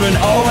just happen?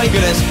 Oh my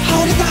goodness.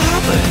 How did that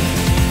happen?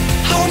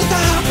 How did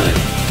that happen?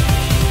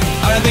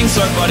 I don't think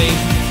so, buddy.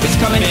 It's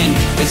coming in.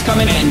 It's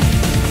coming in.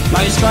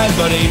 Nice try,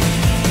 buddy.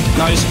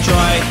 Nice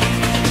try.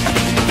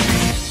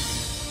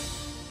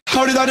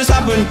 How did that just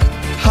happen?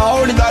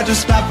 How did that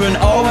just happen?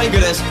 Oh my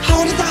goodness.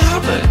 How did that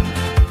happen?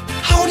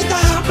 How did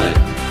that happen?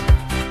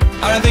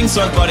 I don't think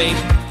so, buddy.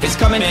 It's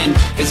coming in.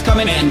 It's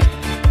coming in.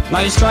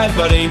 Nice try,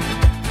 buddy.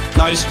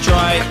 Nice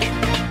try.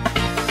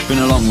 Been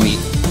a long week.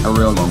 A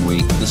real long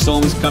week. The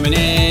storm's coming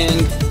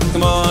in.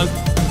 Come on.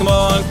 Come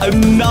on.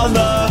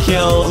 Another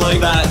kill like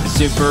that.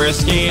 Super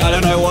risky. I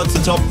don't know what to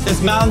top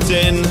this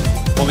mountain.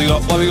 What we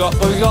got? What we got?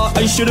 What we got?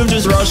 I should have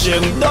just rushed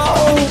him. No!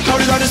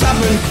 How did that just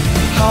happen?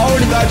 How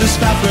did that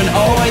just happen?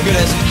 Oh my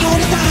goodness. How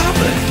did that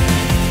happen?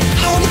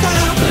 How did that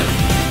happen?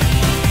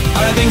 I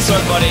don't think so,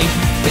 buddy.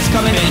 It's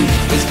coming in.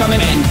 It's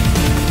coming in.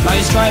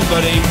 Nice try,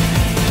 buddy.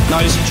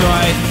 Nice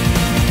try.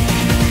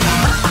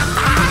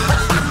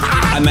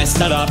 I messed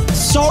that up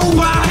so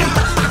bad.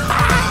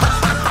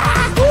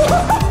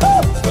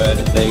 Where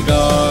did they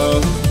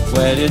go?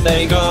 Where did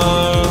they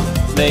go?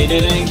 They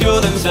didn't kill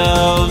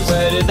themselves.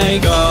 Where did they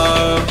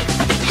go?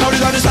 How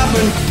did that just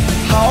happen?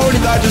 How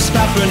did that just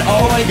happen?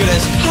 Oh my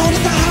goodness. How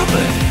did that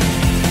happen?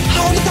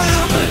 How did that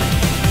happen?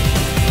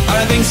 I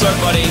don't think so,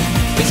 buddy.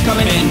 It's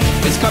coming in.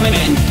 It's coming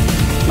in.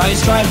 Nice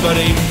try,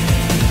 buddy.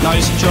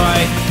 Nice try.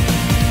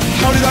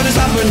 How did that just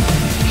happen?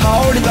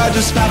 How did that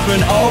just happen?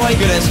 Oh my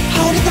goodness.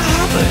 How did that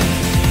happen?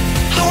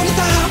 How did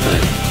that happen?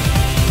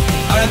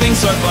 I don't think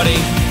so, buddy.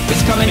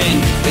 It's coming in.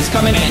 It's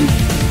coming in.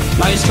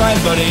 Nice try,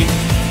 buddy.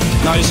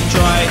 Nice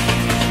try.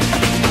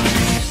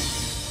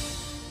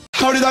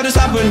 How did that just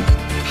happen?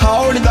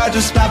 How did that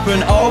just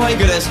happen? Oh my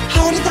goodness.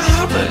 How did that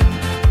happen?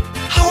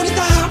 How did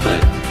that happen?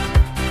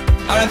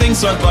 I don't think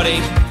so,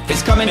 buddy.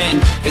 It's coming in.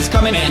 It's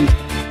coming in.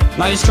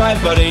 Nice try,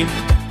 buddy.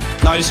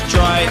 Nice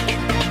try.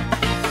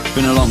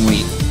 Been a long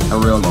week. A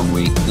real long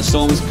week. The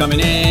storm's coming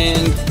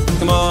in.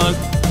 Come on.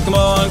 Come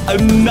on.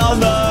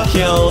 Another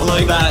kill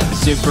like that.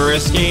 Super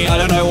risky. I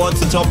don't know what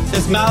to top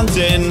this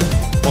mountain.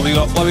 What we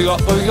got? What we got?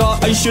 What we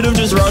got? I should have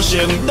just rushed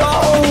him. No!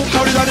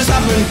 How did that just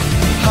happen?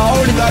 How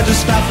did that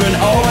just happen?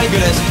 Oh my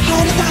goodness.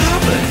 How did that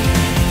happen?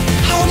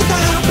 How did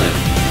that happen?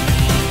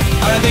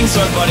 I don't think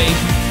so, buddy.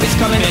 It's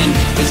coming in.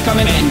 It's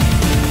coming in.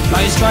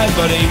 Nice try,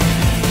 buddy.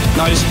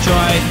 Nice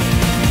try.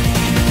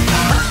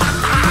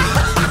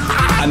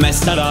 I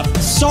messed that up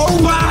so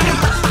bad.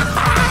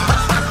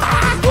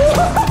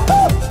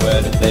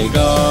 Where did they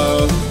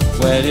go?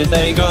 Where did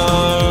they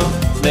go?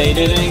 They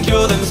didn't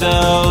kill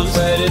themselves.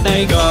 Where did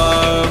they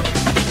go?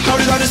 How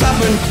did that just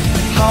happen?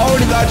 How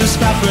did that just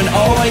happen?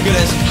 Oh my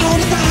goodness. How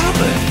did that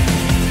happen?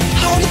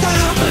 How did that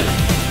happen?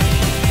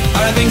 I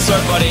don't think so,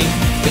 buddy.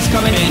 It's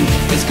coming in.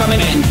 It's coming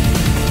in.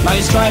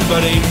 Nice try,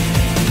 buddy.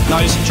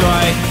 Nice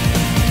try.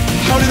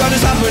 How did that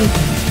just happen?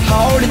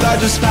 How did that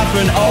just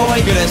happen? Oh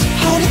my goodness.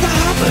 How did that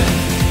happen?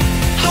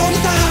 How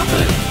did that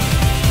happen?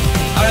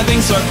 I don't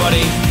think so,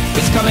 buddy.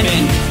 It's coming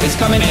in. It's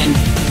coming in.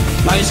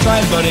 Nice try,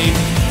 buddy.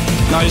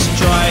 Nice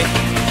try.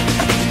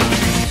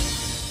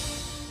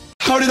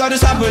 How did that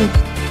just happen?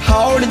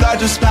 How did that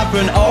just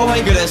happen? Oh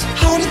my goodness.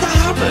 How did that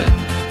happen?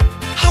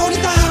 How did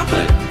that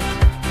happen?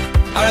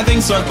 I don't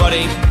think so,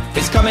 buddy.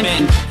 It's coming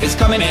in. It's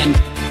coming in.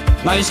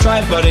 Nice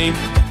try, buddy.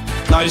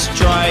 Nice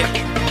try.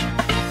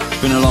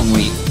 Been a long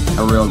week.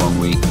 A real long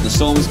week. The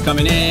storm's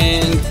coming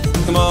in.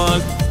 Come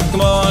on.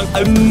 Come on.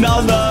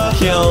 Another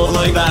kill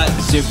like that.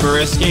 Super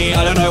risky.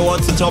 I don't know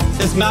what to top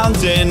this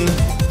mountain.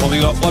 What we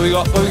got? What we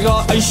got? What we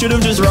got? I should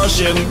have just rushed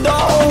him. No!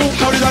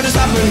 How did that just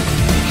happen?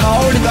 How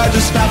did that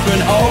just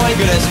happen? Oh my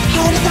goodness.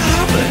 How did that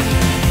happen?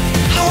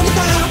 How did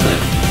that happen?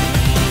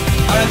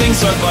 I don't think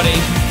so, buddy.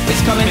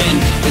 It's coming in.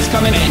 It's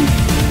coming in.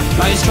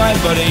 Nice try,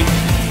 buddy.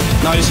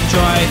 Nice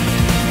try.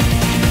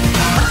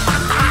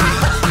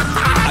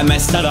 I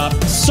messed that up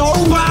so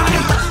bad.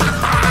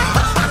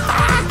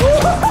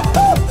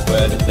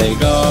 Where did they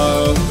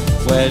go?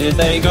 Where did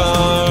they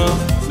go?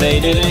 They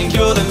didn't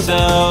kill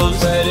themselves.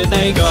 Where did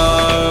they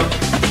go?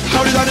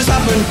 How did that just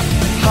happen?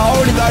 How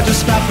did that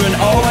just happen?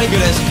 Oh my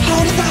goodness.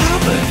 How did that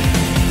happen?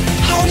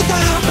 How did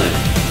that happen?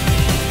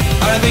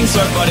 I don't think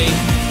so, buddy.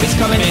 It's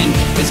coming in.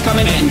 It's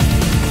coming in.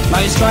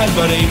 Nice try,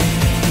 buddy.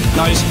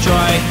 Nice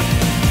try.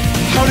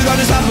 How did that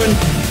just happen?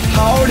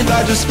 How did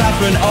that just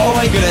happen? Oh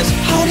my goodness.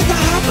 How did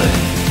that happen?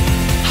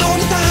 How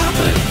did that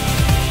happen?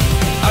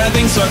 I don't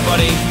think so,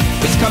 buddy.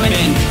 It's coming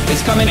in.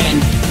 It's coming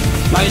in.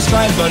 Nice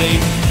try, buddy.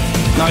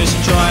 Nice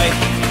try.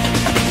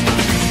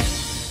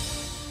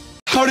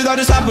 did that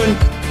just happen?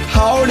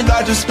 How did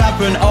that just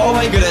happen? Oh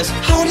my goodness,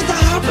 how did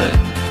that happen?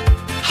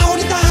 How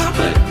did that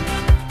happen?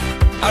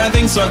 I don't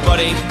think so,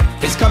 buddy.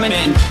 It's coming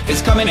in,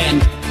 it's coming in.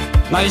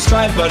 Nice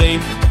try,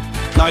 buddy.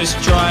 Nice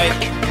try.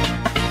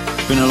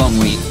 Been a long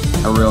week,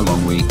 a real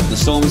long week. The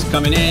storm's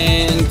coming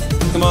in.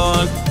 Come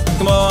on,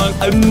 come on.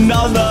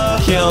 Another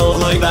kill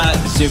like that.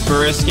 Super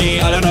risky.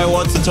 I don't know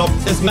what to top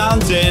this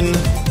mountain.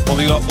 What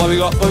we got, what we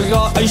got, what we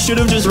got? I should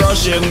have just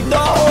rushed him.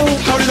 No!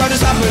 How did that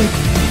just happen?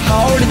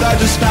 How did that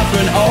just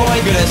happen? Oh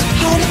my goodness.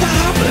 How did that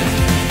happen?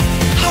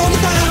 How did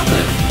that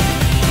happen?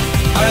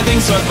 I don't think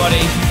so,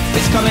 buddy.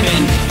 It's coming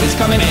in, it's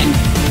coming in.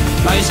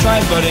 Nice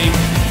try, buddy.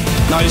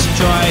 Nice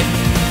try.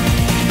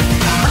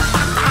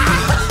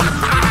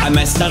 I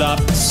messed that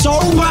up so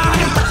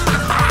bad.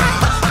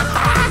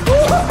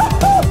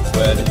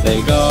 Where did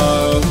they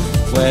go?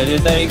 Where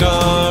did they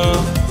go?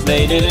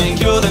 They didn't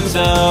kill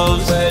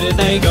themselves. Where did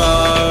they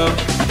go?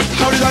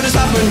 How did that just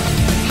happen?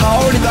 How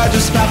did that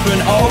just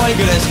happen? Oh my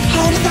goodness.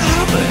 How did that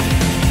happen?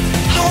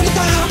 How did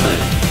that happen?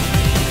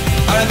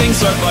 I don't think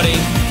so, buddy.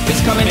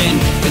 It's coming in,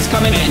 it's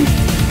coming in.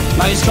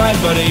 Nice try,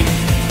 buddy.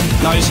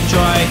 Nice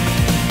try.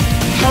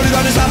 How did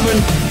that just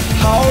happen?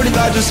 How did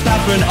that just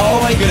happen?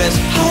 Oh my goodness.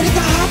 How did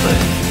that happen?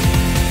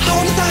 How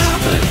did that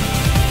happen?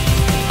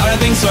 I don't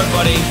think so,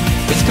 buddy.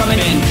 It's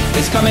coming in,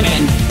 it's coming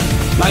in.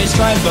 Nice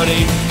try,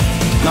 buddy.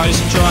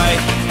 Nice try.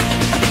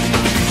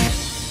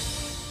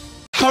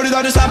 How did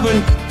that just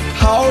happen?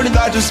 How did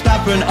that just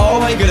happen?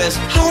 Oh my goodness.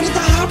 How did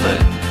that happen?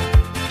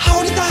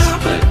 How did that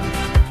happen?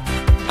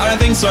 I don't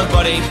think so,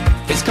 buddy.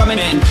 It's coming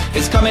in,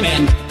 it's coming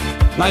in.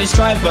 Nice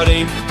try,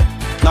 buddy.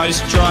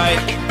 Nice try.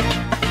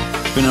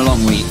 Been a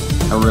long week,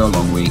 a real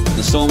long week.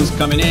 The storm's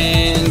coming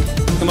in.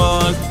 Come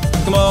on,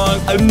 come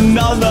on.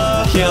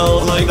 Another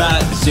kill like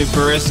that.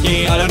 Super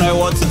risky. I don't know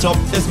what to top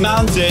this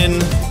mountain.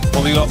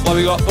 What we got, what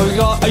we got, what we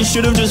got? I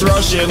should have just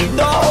rushed him.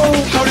 No!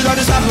 How did that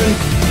just happen?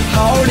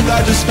 How did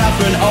that just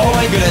happen? Oh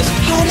my goodness.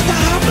 How did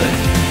that happen?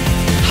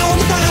 How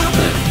did that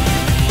happen?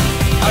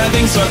 I don't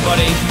think so,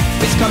 buddy.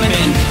 It's coming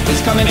in,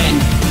 it's coming in.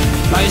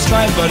 Nice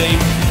try, buddy.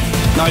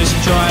 Nice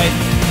try.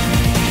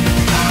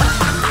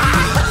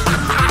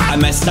 I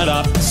messed that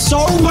up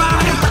so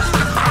bad.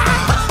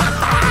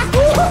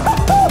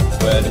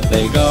 Where did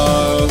they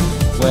go?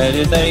 Where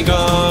did they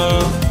go?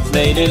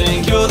 They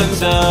didn't kill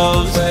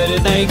themselves. Where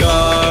did they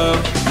go?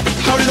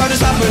 How did that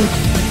just happen?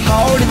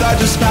 How did that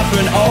just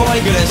happen? Oh my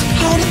goodness.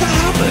 How did that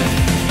happen?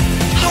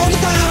 How did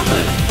that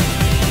happen?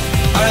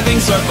 I don't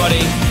think so,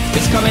 buddy.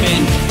 It's coming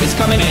in, it's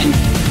coming in.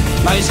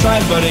 Nice try,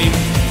 buddy.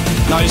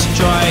 Nice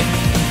try.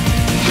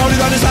 How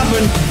did that just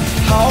happen?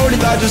 How did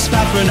that just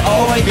happen?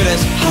 Oh my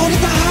goodness. How did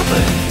that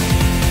happen?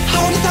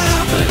 How did that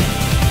happen?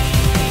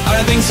 I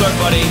don't think so,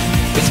 buddy.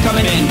 It's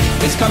coming in,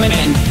 it's coming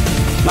in.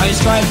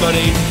 Nice try,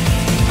 buddy.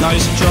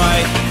 Nice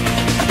try.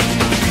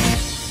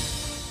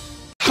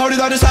 How did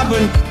that just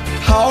happen?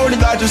 How did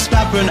that just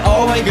happen?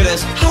 Oh my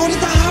goodness. How did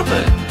that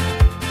happen?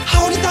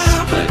 How did that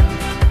happen?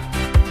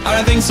 I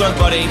don't think so,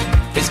 buddy.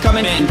 It's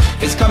coming in,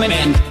 it's coming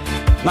in.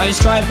 Nice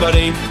try,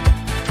 buddy.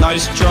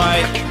 Nice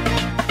try.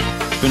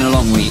 Been a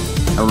long week,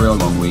 a real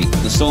long week.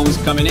 The storm's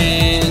coming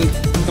in.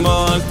 Come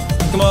on,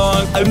 come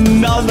on.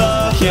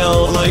 Another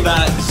kill like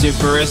that.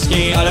 Super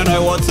risky. I don't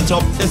know what to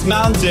top this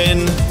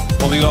mountain.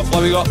 What we got,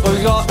 what we got, what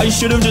we got? I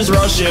should have just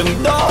rushed him.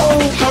 No!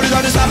 How did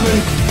that just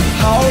happen?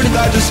 How did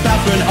that just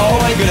happen? Oh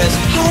my goodness.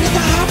 How did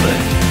that happen?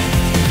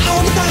 How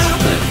did that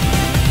happen?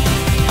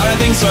 I don't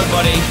think so,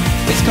 buddy.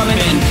 It's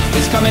coming in,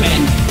 it's coming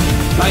in.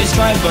 Nice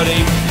try, buddy.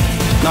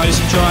 Nice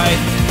try.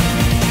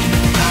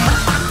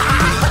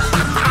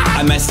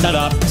 I messed that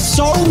up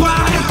so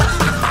bad.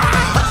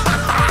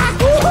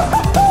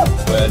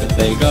 Where did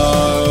they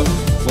go?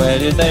 Where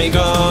did they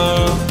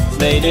go?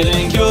 They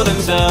didn't kill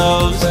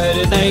themselves. Where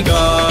did they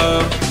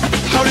go?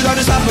 How did that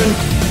just happen?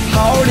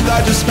 How did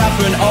that just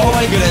happen? Oh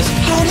my goodness.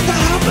 How did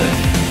that happen?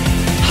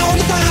 How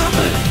did that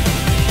happen?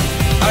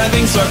 I don't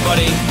think so,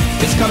 buddy.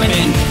 It's coming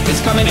in,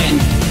 it's coming in.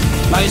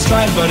 Nice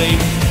try, buddy.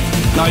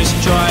 Nice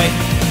try.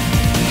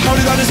 How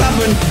did that just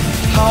happen?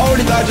 How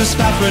did that just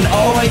happen?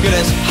 Oh my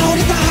goodness. How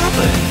did that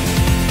happen?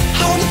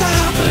 How did that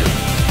happen?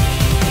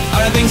 I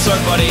don't think so,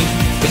 buddy.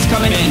 It's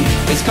coming in,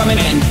 it's coming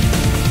in.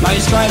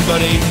 Nice try,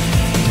 buddy.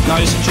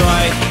 Nice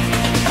try.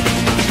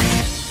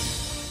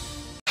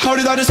 How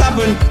did that just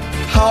happen?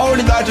 How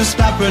did that just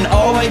happen?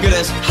 Oh my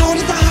goodness. How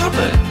did that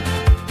happen?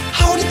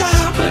 How did that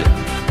happen?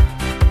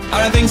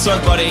 I don't think so,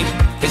 buddy.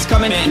 It's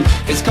coming in,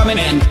 it's coming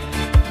in.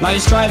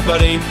 Nice try,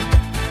 buddy.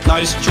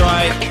 Nice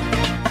try.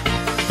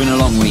 Been a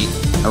long week,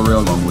 a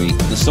real long week.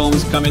 The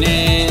storm's coming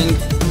in.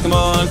 Come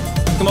on,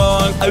 come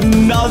on.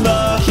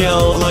 Another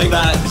kill like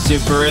that.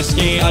 Super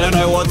risky. I don't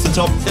know what to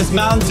top this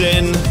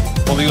mountain.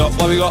 What we got,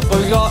 what we got, what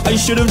we got? I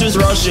should have just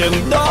rushed him.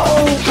 No!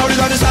 How did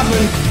that just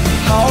happen?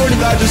 How did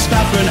that just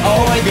happen?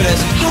 Oh my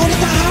goodness. How did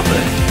that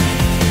happen?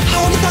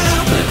 How did that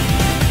happen?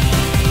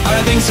 I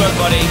don't think so,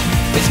 buddy.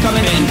 It's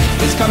coming in,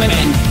 it's coming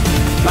in.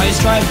 Nice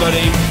try,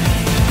 buddy.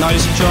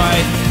 Nice try.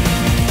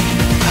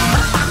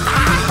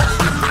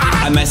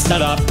 I messed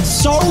that up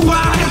so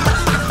bad.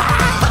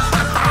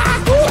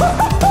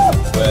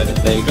 Where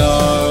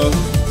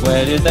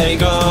did they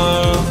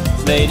go?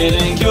 They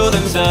didn't kill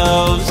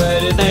themselves. Where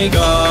did they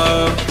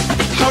go?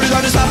 How did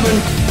that just happen?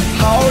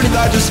 How did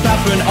that just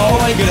happen? Oh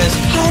my goodness,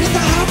 how did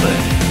that happen?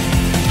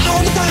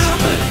 How did that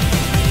happen?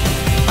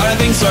 I don't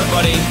think so,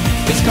 buddy.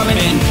 It's coming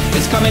in,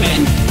 it's coming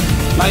in.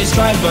 Nice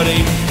try,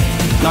 buddy.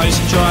 Nice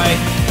try.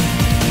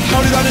 How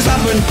did that just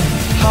happen?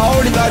 How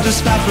did that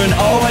just happen?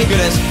 Oh my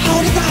goodness,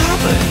 how did that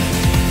happen?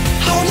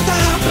 How did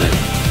that happen?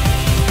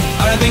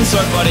 I don't think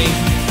so, buddy.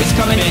 It's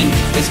coming in,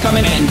 it's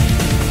coming in.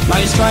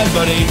 Nice try,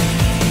 buddy.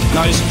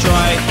 Nice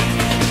try.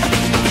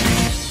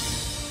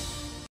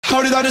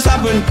 How did that just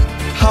happen?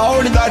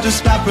 How did that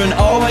just happen?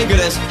 Oh my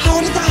goodness,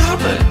 how did that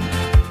happen?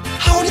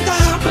 How did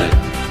that happen?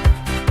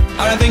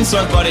 I don't think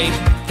so, buddy.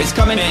 It's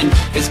coming in,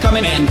 it's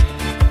coming in.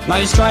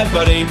 Nice try,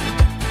 buddy.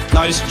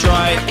 Nice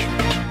try.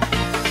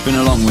 Been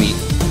a long week,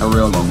 a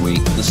real long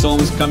week. The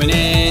storm's coming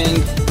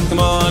in. Come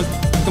on,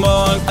 come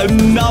on.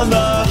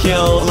 Another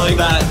kill like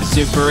that.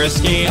 Super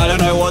risky. I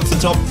don't know what to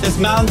top this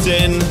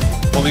mountain.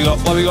 What we got,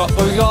 what we got,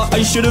 what we got?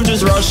 I should have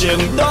just rushed him.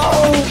 No!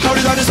 How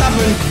did that just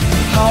happen?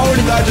 How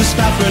did that just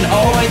happen?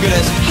 Oh my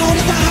goodness, how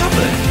did that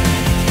happen?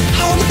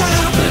 How did that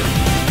happen?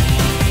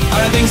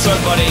 I don't think so,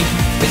 buddy.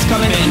 It's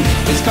coming in,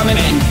 it's coming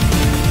in.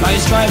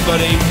 Nice try,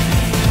 buddy.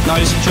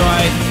 Nice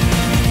try.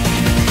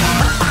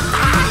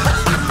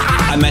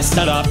 I messed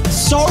that up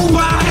so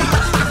bad.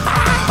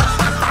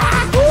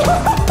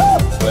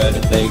 Where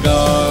did they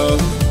go?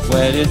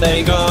 Where did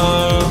they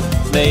go?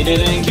 They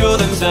didn't kill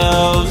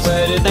themselves.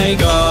 Where did they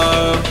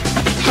go?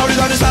 How did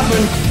that just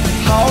happen?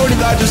 How did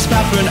that just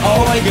happen?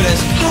 Oh my goodness,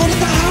 how did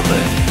that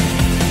happen?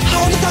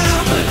 How did that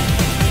happen?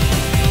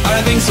 I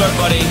don't think so,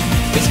 buddy.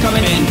 It's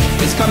coming in,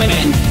 it's coming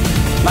in.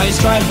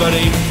 Nice try,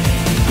 buddy.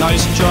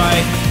 Nice try.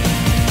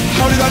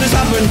 How did that just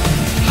happen?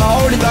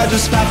 How did that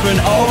just happen?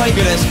 Oh my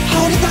goodness,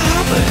 how did that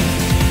happen?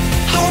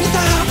 How did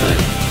that happen?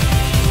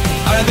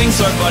 I don't think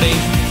so, buddy.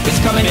 It's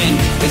coming in,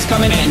 it's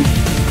coming in.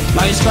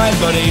 Nice try,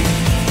 buddy.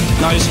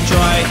 Nice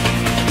try.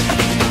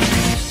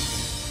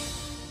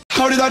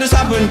 How did that just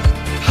happen?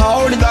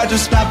 How did that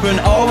just happen?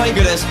 Oh my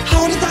goodness,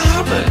 how did that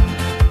happen?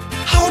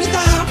 How did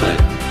that happen?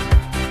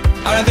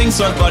 I don't think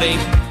so, buddy.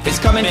 It's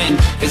coming in,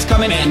 it's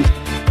coming in.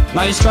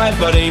 Nice try,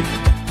 buddy.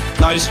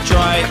 Nice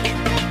try.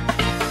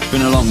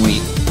 Been a long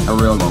week, a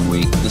real long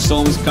week. The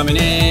storm's coming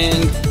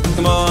in.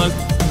 Come on,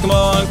 come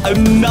on.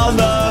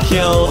 Another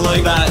kill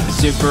like that.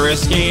 Super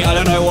risky. I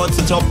don't know what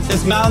to top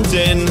this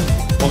mountain.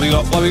 What we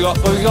got, what we got,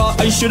 what we got?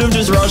 I should have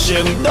just rushed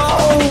him. No!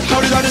 How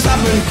did that just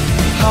happen?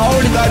 How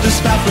did that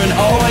just happen?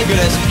 Oh my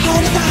goodness, how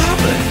did that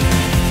happen?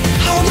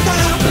 How did that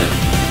happen?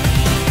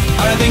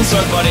 I don't think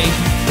so, buddy.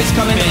 It's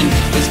coming in,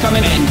 it's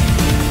coming in.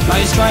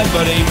 Nice try,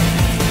 buddy.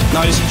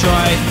 Nice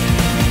try.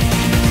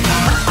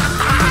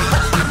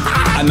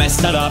 I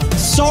messed that up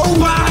so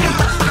bad.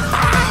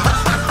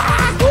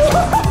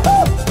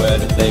 Where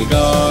did they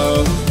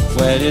go?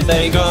 Where did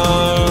they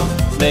go?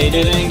 They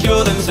didn't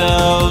kill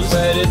themselves.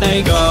 Where did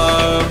they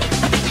go?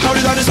 How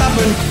did that just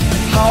happen?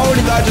 How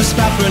did that just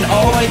happen?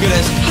 Oh my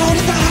goodness, how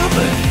did that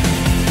happen?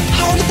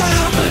 How did that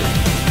happen?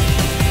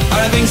 I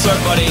don't think so,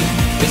 buddy.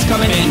 It's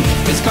coming in,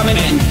 it's coming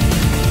in.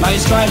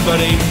 Nice try,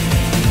 buddy.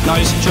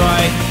 Nice try.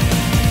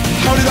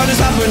 How did that just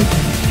happen?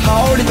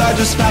 How did that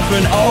just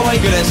happen? Oh my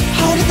goodness,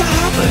 how did that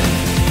happen?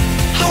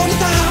 How did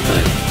that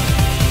happen?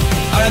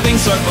 I don't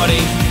think so,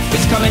 buddy.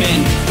 It's coming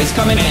in, it's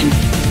coming in.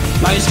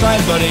 Nice try,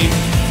 buddy.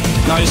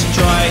 Nice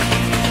try.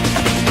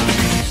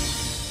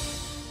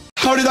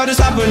 How did that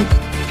just happen?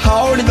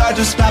 How did that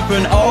just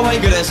happen? Oh my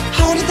goodness,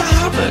 how did that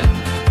happen?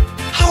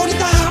 How did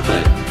that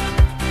happen?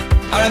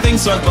 I don't think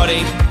so,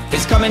 buddy.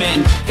 It's coming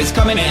in, it's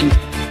coming in.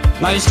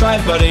 Nice try,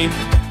 buddy.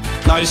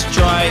 Nice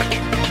try.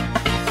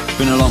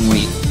 Been a long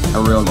week, a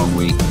real long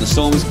week. The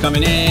storm's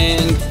coming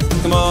in.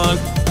 Come on,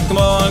 come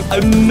on.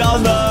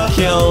 Another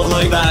kill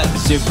like that.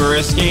 Super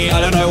risky.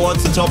 I don't know what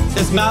to top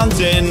this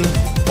mountain.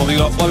 What we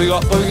got, what we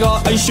got, what we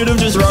got? I should have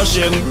just rushed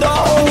him. No!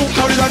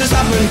 How did that just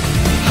happen?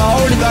 How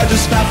did that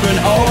just happen?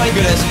 Oh my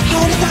goodness,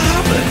 how did that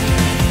happen?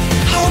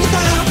 How did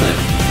that happen?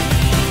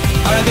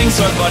 I don't think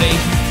so, buddy.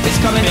 It's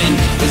coming in,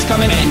 it's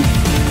coming in.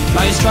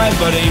 Nice try,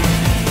 buddy.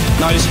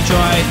 Nice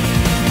try.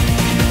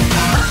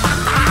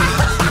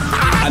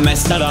 I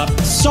messed that up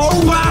so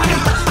bad.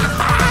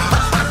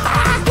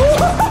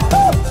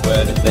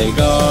 Where did they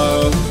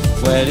go?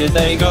 Where did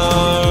they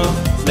go?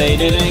 They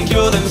didn't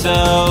kill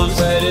themselves.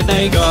 Where did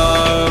they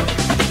go?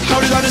 How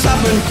did that just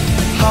happen?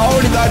 How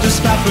did that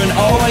just happen?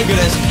 Oh my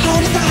goodness, how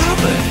did that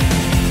happen?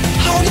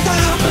 How did that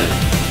happen?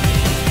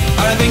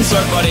 I don't think so,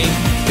 buddy.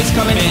 It's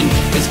coming in,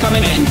 it's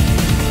coming in.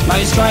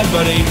 Nice try,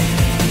 buddy.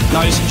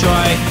 Nice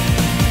try.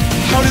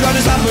 How did that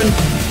just happen?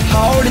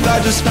 How did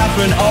that just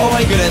happen? Oh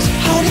my goodness,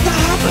 how did that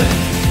happen?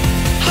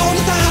 How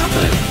did that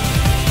happen?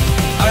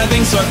 I don't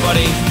think so,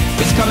 buddy.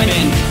 It's coming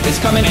in, it's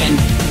coming in.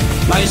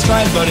 Nice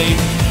try, buddy.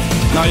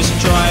 Nice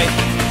try.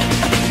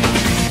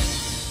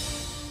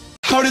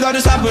 How did that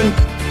just happen?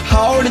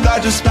 How did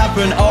that just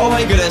happen? Oh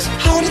my goodness,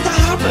 how did that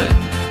happen?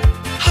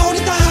 How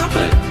did that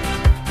happen?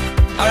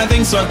 I don't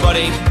think so,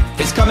 buddy.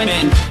 It's coming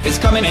in, it's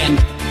coming in.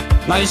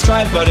 Nice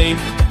try, buddy.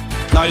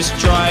 Nice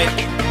try.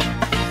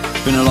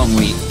 Been a long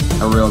week,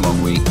 a real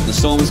long week. The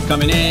storm's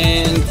coming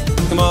in.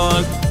 Come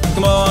on,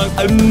 come on.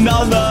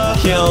 Another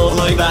kill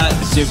like that.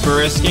 Super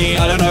risky.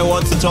 I don't know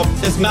what to top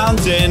this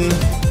mountain.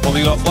 What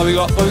we got, what we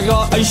got, what we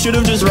got? I should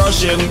have just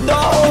rushed him. No!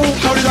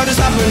 How did that just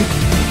happen?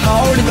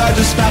 How did that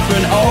just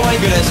happen? Oh my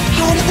goodness.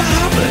 How did that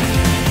happen?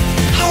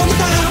 How did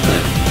that happen?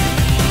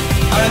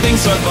 I don't think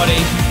so,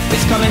 buddy.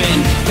 It's coming in.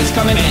 It's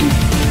coming in.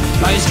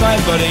 Nice try,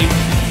 buddy.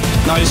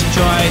 Nice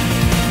try.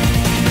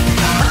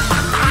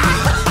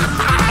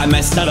 I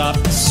messed that up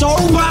so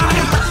bad.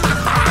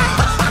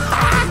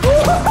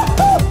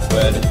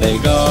 Where did they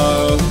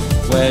go?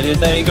 Where did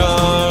they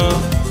go?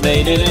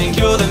 They didn't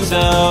kill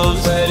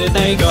themselves. Where did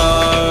they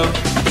go?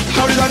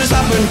 How did that just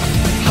happen?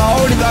 How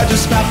did that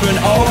just happen?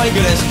 Oh my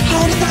goodness.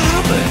 How did that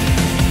happen?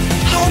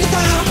 How did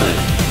that happen?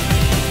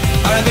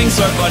 I don't think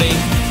so, buddy.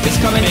 It's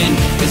coming in.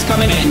 It's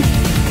coming in.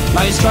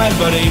 Nice try,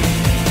 buddy.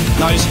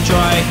 Nice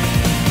try.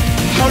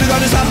 How did that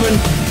just happen?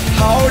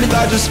 How did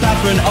that just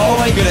happen? Oh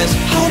my goodness.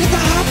 How did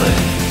that happen?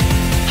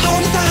 How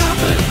did that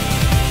happen?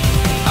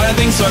 I don't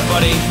think so,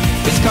 buddy.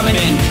 It's coming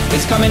in.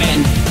 It's coming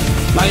in.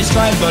 Nice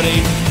try,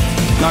 buddy.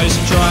 Nice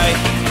try.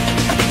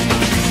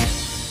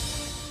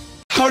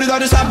 How did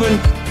that just happen?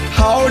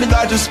 How did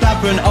that just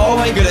happen? Oh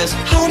my goodness.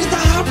 How did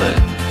that happen?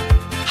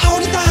 How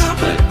did that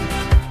happen?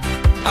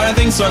 I don't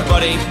think so,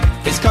 buddy.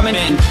 It's coming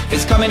in.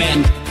 It's coming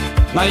in.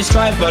 Nice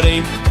try,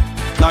 buddy.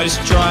 Nice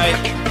try.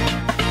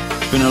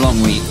 Been a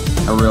long week.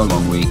 A real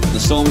long week. The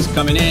storm's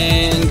coming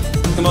in.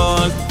 Come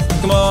on.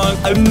 Come on.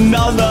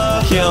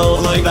 Another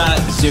kill like that.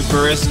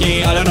 Super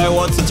risky. I don't know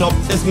what to top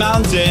this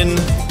mountain.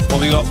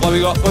 What we got? What we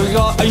got? What we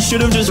got? I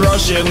should have just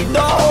rushed him.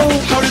 No!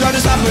 How did that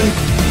just happen?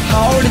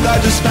 How did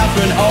that just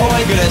happen? Oh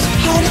my goodness.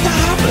 How did that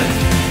happen?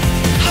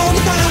 How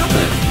did that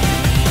happen?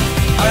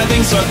 I don't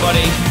think so,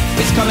 buddy.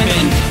 It's coming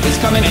in. It's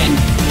coming in.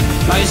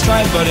 Nice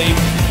try, buddy.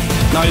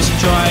 Nice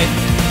try.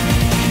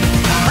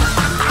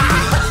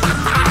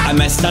 I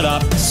messed that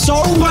up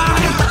so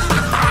bad.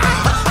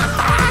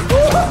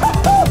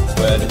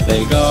 Where did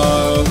they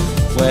go?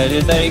 Where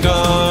did they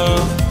go?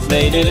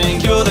 They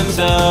didn't kill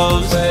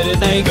themselves. Where did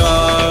they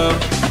go?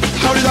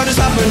 How did that just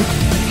happen?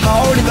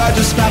 How did that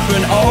just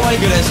happen? Oh my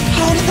goodness.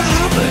 How did that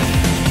happen?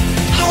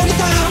 How did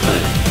that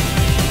happen?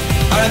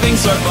 I don't think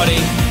so,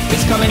 buddy.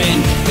 It's coming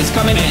in. It's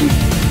coming in.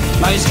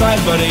 Nice try,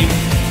 buddy.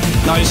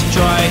 Nice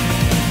try.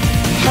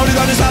 How did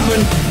that just happen?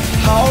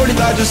 How did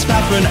that just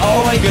happen?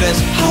 Oh my goodness.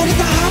 How did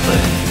that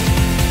happen?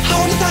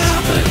 How did that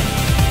happen?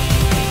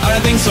 I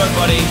don't think so,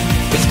 buddy.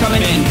 It's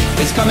coming in.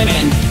 It's coming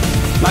in.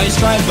 Nice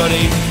try,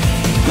 buddy.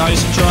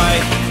 Nice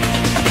try.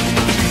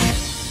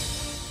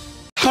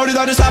 How did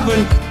that just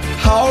happen?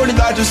 How did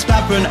that just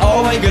happen?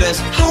 Oh my goodness.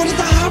 How did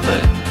that happen?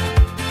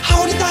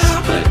 How did that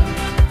happen?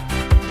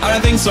 I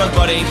don't think so,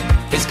 buddy.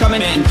 It's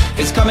coming in.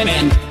 It's coming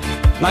in.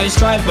 Nice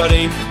try,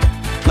 buddy.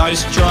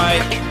 Nice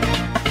try.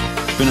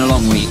 Been a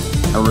long week.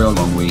 A real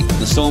long week.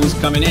 The storm's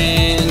coming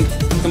in.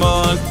 Come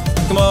on.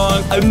 Come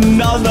on.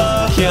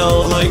 Another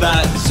kill like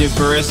that.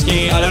 Super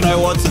risky. I don't know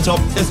what to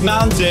top this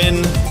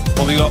mountain.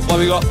 What we got? What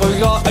we got? What we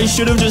got? I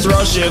should have just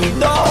rushed him.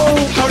 No!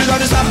 How did that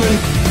just happen?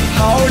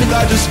 How did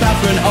that just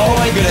happen? Oh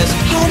my goodness.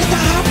 How did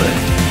that happen?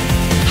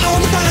 How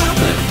did that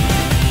happen?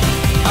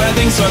 I don't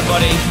think so,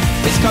 buddy.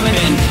 It's coming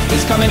in.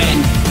 It's coming in.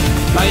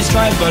 Nice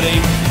try, buddy.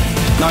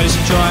 Nice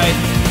try.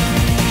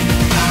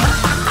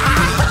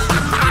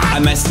 I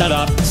messed that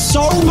up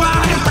so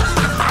bad.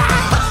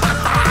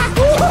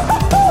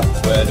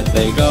 Where did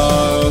they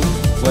go?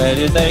 Where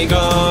did they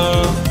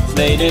go?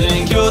 They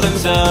didn't kill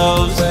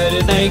themselves. Where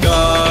did they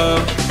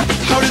go?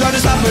 How did that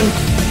just happen?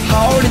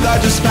 How did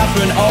that just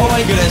happen? Oh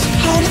my goodness.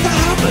 How did that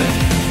happen?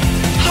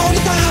 How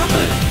did that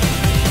happen?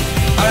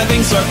 I don't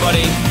think so,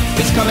 buddy.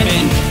 It's coming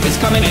in. It's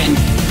coming in.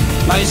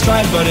 Nice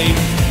try, buddy.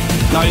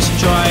 Nice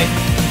try.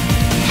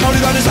 How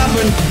did that just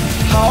happen?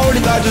 How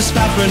did that just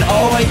happen?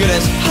 Oh my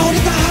goodness. How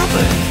did that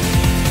happen?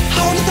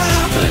 How did that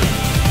happen?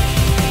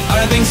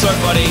 I don't think so,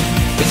 buddy.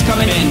 It's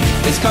coming in.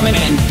 It's coming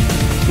in.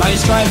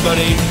 Nice try,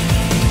 buddy.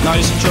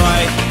 Nice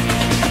try.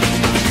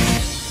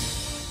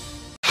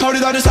 How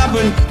did that just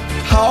happen?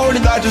 How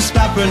did that just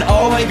happen?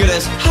 Oh my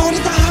goodness. How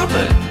did that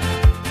happen?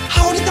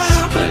 How did that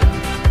happen?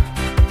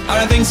 I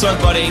don't think so,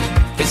 buddy.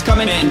 It's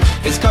coming in.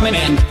 It's coming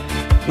in.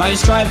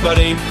 Nice try,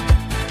 buddy.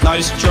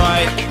 Nice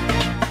try.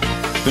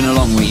 Been a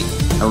long week.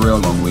 A real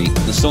long week.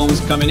 The storm's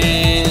coming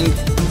in.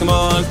 Come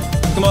on.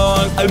 Come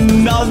on.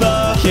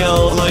 Another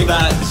kill like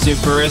that.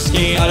 Super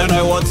risky. I don't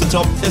know what to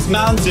top this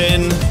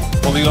mountain.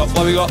 What we got?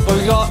 What we got? What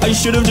we got? I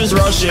should have just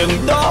rushed him.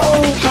 No!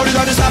 How did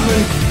that just happen?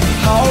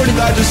 How did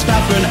that just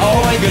happen?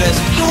 Oh my goodness.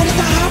 How did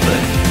that happen?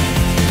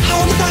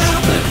 How did that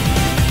happen?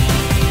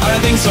 I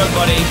don't think so,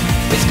 buddy.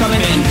 It's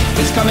coming in.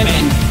 It's coming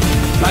in.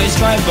 Nice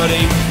try,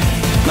 buddy.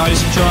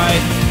 Nice try.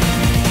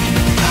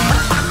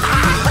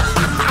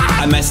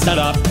 I messed that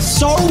up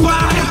so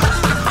bad.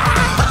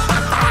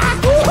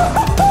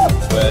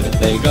 Where did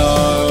they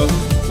go?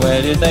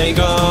 Where did they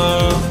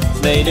go?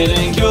 They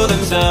didn't kill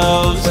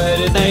themselves. Where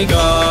did they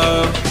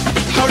go?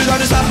 How did that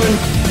just happen?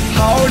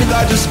 How did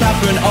that just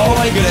happen? Oh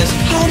my goodness.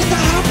 How did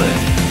that happen?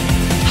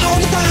 How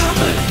did that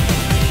happen?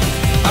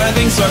 I don't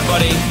think so,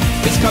 buddy.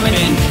 It's coming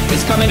in,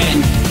 it's coming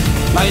in.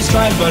 Nice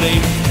try, buddy.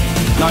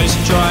 Nice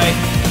try.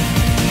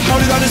 How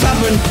did that just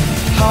happen?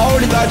 How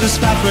did that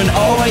just happen?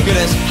 Oh my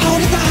goodness. How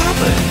did that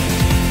happen?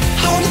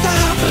 How did that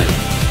happen?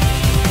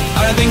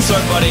 I don't think so,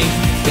 buddy.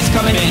 It's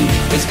coming in,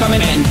 it's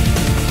coming in.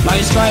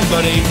 Nice try,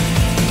 buddy.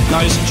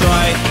 Nice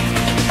try.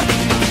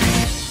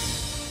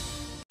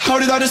 How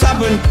did that just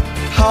happen?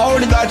 How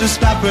did that just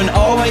happen?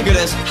 Oh my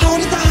goodness. How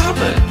did that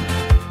happen?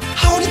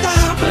 How did that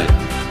happen?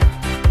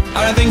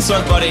 I don't think so,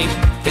 buddy.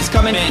 It's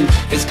coming in,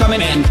 it's coming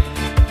in.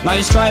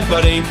 Nice try,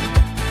 buddy.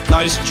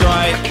 Nice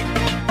try.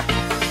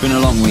 Been a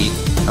long week,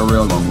 a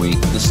real long week.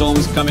 The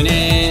storm's coming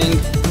in.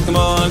 Come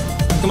on,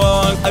 come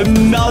on.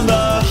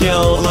 Another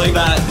kill like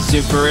that.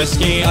 Super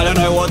risky. I don't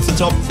know what to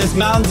top this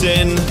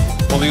mountain.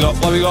 What we got,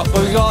 what we got,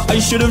 what we got? I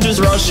should have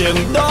just rushed him.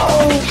 No!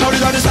 How did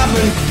that just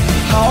happen?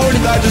 How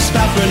did that just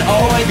happen?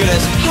 Oh my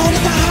goodness. How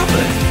did that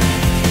happen?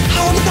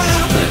 How did that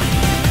happen?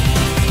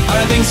 I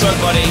don't think so,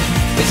 buddy.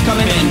 It's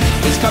coming in,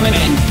 it's coming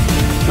in.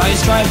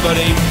 Nice try,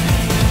 buddy.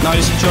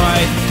 Nice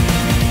try.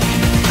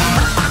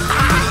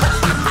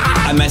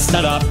 I messed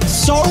that up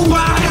so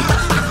bad.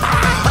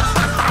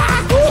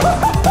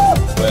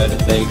 Where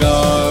did they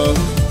go?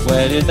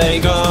 Where did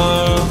they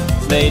go?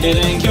 They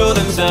didn't kill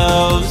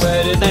themselves.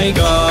 Where did they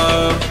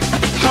go?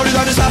 How did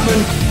that just happen?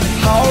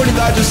 How did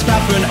that just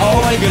happen? Oh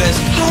my goodness.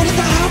 How did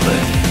that happen?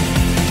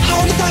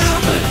 How did that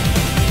happen?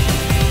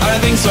 I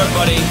don't think so,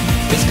 buddy.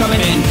 It's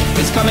coming in,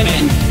 it's coming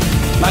in.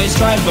 Nice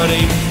try,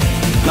 buddy.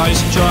 Nice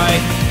try.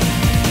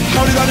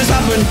 How did that just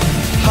happen?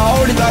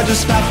 How did that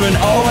just happen?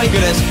 Oh my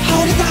goodness.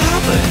 How did that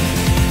happen?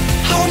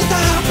 How did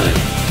that happen?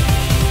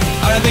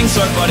 I don't think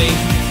so, buddy.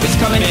 It's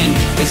coming in,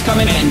 it's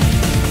coming in.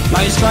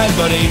 Nice try,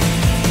 buddy.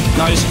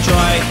 Nice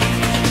try.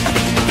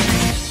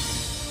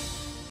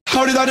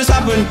 How did that just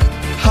happen?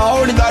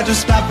 How did that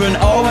just happen?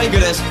 Oh my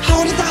goodness.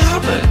 How did that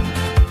happen?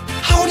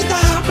 How did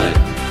that happen?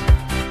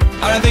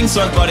 I don't think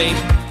so, buddy.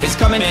 It's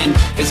coming in,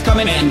 it's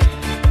coming in.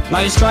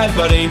 Nice try,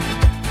 buddy.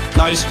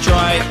 Nice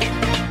try.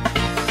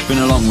 Been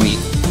a long week,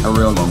 a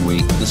real long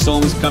week. The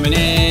storm's coming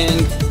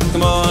in.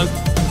 Come on,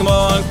 come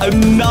on.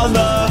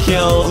 Another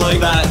kill like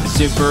that.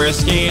 Super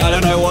risky. I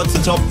don't know what to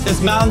top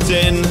this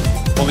mountain.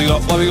 What we got,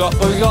 what we got,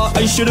 what we got?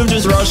 I should have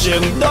just rushed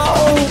him. No!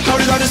 How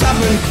did that just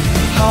happen?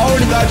 How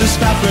did that just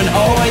happen?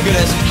 Oh my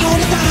goodness. How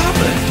did that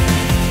happen?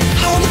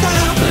 How did that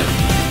happen?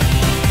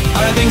 I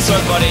don't think so,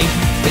 buddy.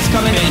 It's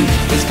coming in,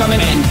 it's coming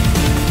in.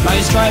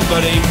 Nice try,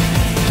 buddy.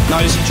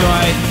 Nice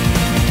try.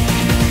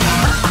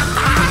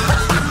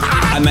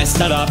 I messed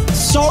that up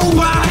so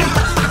bad.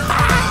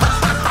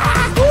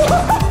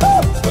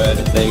 Where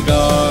did they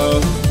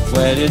go?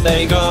 Where did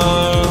they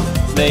go?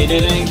 They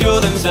didn't kill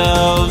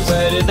themselves.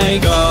 Where did they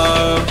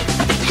go?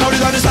 How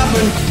did that just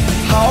happen?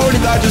 How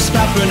did that just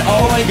happen?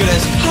 Oh my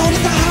goodness. How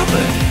did that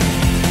happen?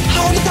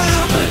 How did that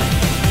happen?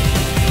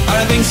 I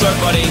don't think so,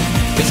 buddy.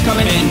 It's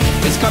coming in,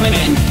 it's coming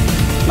in.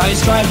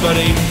 Nice try,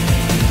 buddy.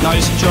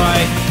 Nice try.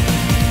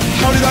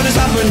 How did that just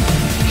happen?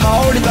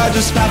 How did that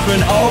just happen?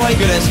 Oh my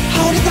goodness.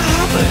 How did that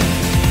happen?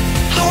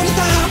 How did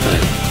that happen?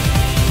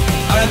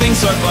 I don't think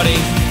so, buddy.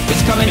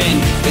 It's coming in,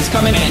 it's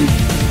coming in.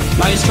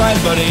 Nice try,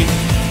 buddy.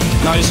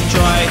 Nice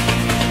try.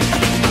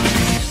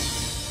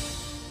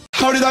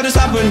 How did that just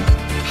happen?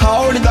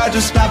 How did that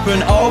just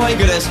happen? Oh my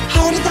goodness.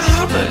 How did that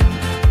happen?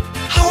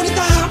 How did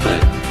that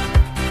happen?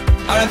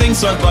 I don't think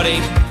so,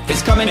 buddy.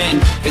 It's coming in,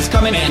 it's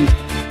coming in.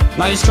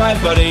 Nice try,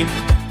 buddy.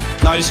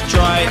 Nice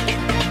try.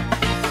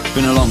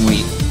 Been a long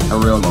week, a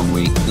real long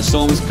week. The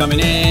storm's coming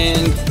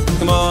in.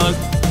 Come on,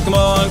 come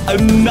on.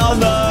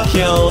 Another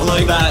kill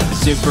like that.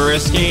 Super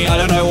risky. I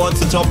don't know what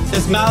to top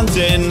this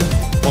mountain.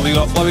 What we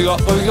got, what we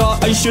got, what we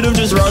got? I should have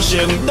just rushed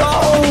him. No!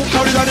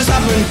 How did that just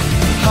happen?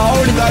 How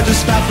did that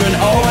just happen?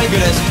 Oh my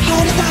goodness.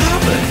 How did that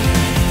happen?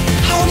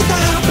 How did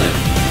that happen?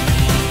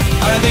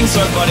 I don't think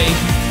so, buddy.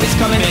 It's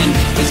coming in,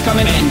 it's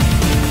coming in.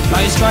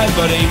 Nice try,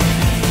 buddy.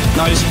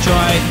 Nice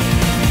try.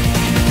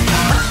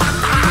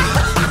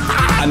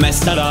 I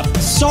messed that up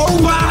so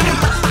bad.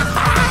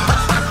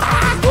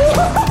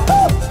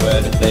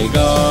 Where did they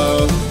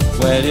go?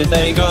 Where did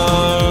they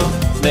go?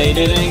 They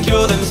didn't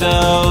kill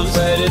themselves.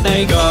 Where did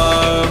they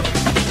go?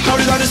 How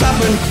did that just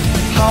happen?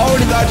 How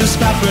did that just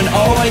happen?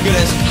 Oh my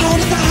goodness. How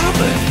did that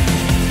happen?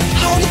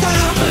 How did that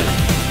happen?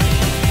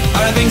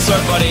 I don't think so,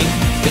 buddy.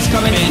 It's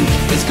coming in,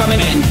 it's coming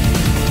in.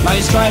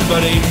 Nice try,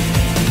 buddy.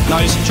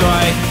 Nice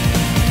try.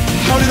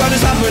 How did that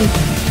just happen?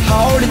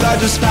 How did that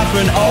just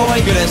happen? Oh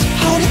my goodness.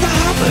 How did that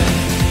happen?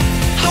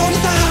 How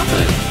did that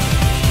happen?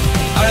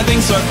 I don't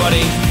think so,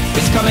 buddy.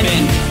 It's coming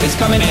in, it's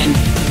coming in.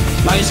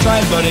 Nice try,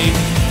 buddy.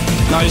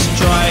 Nice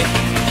try.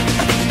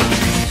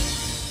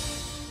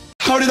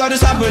 How did that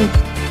just happen?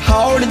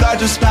 How did that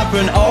just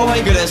happen? Oh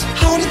my goodness.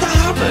 How did that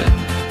happen?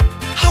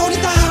 How did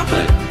that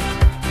happen?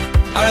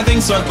 I don't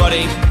think so,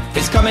 buddy.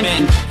 It's coming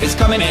in, it's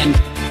coming in.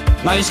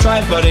 Nice try,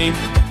 buddy.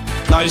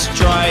 Nice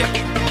try.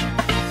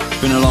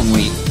 Been a long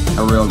week,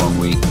 a real long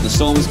week. The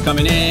storm's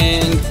coming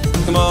in.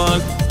 Come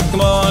on,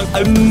 come on.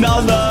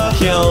 Another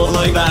kill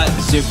like that.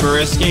 Super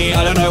risky.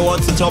 I don't know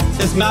what to top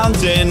this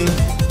mountain.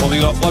 What we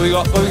got, what we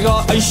got, what we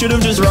got? I should have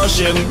just rushed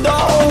him. No!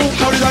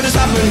 How did that just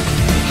happen?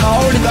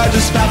 How did that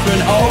just happen?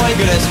 Oh my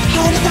goodness.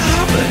 How did that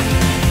happen?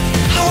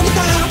 How did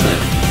that happen?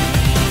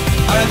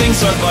 I don't think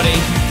so, buddy.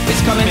 It's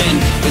coming in.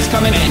 It's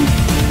coming in.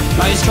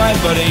 Nice try,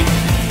 buddy.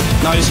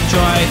 Nice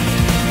try.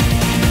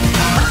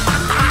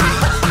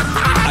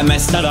 I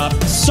messed that up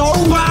so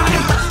bad.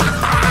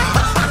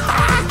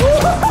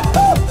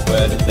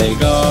 Where did they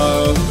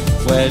go?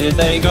 Where did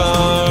they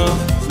go?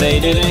 They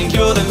didn't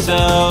kill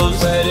themselves.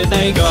 Where did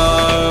they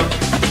go?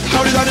 How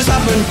did that just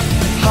happen?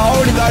 How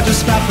did that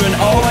just happen?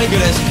 Oh my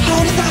goodness.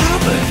 How did that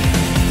happen?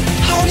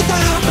 How did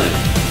that happen?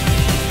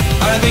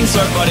 I don't think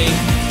so, buddy.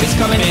 It's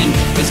coming in.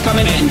 It's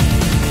coming in.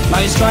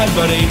 Nice try,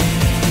 buddy.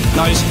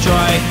 Nice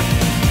try.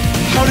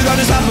 How did that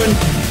just happen?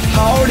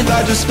 How did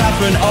that just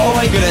happen? Oh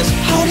my goodness.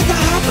 How did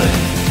that happen?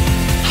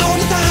 How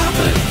did that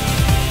happen?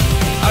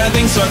 I don't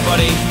think so,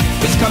 buddy.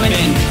 It's coming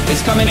in.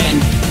 It's coming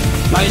in.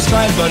 Nice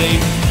try, buddy.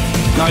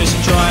 Nice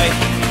try.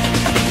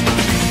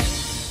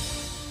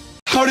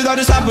 How did that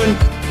just happen?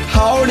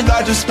 How did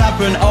that just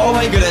happen? Oh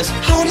my goodness.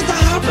 How did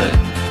that happen?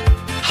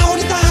 How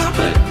did that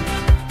happen?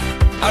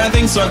 I don't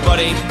think so,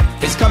 buddy.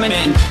 It's coming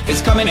in.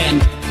 It's coming in.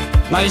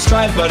 Nice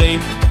try, buddy.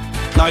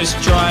 Nice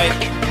try.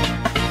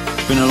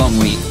 It's been a long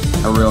week.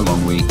 A real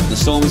long week. The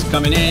storm's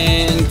coming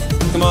in.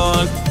 Come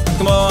on.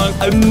 Come on.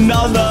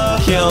 Another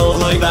kill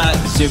like that.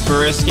 Super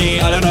risky.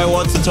 I don't know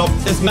what to top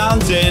this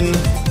mountain.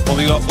 What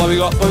we got? What we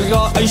got? What we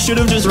got? I should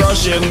have just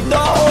rushed him. No!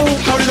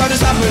 How did that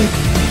just happen?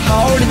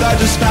 How did that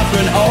just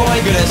happen? Oh my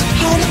goodness.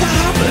 How did that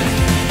happen?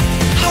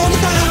 How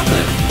did that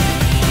happen?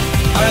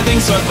 I don't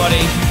think so,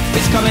 buddy.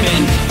 It's coming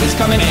in. It's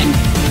coming in.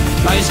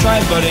 Nice try,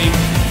 buddy.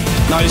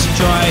 Nice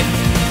try.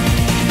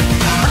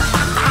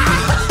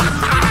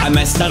 I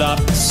messed that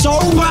up so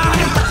bad.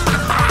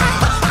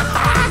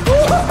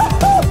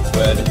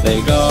 Where did they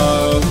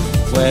go?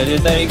 Where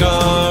did they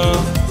go?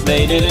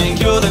 They didn't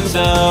kill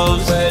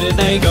themselves. Where did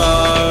they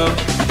go?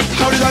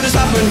 How did that just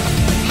happen?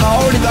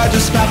 How did that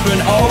just happen?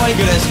 Oh my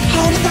goodness.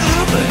 How did that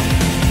happen?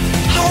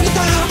 How did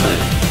that happen?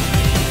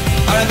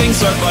 I don't think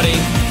so, buddy.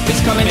 It's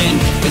coming in.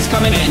 It's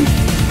coming in.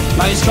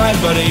 Nice try,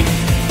 buddy.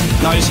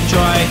 Nice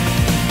try.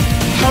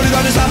 How did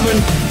that just happen?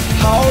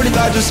 How did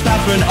that just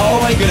happen? Oh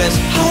my goodness.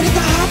 How did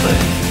that happen?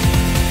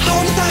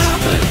 How did that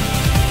happen?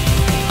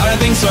 I don't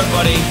think so,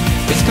 buddy.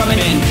 It's coming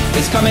in.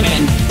 It's coming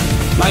in.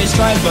 Nice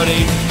try,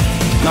 buddy.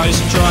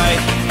 Nice try.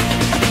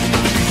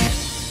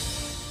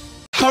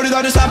 How did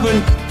that just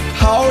happen?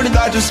 How did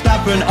that just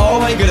happen?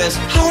 Oh my goodness.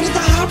 How did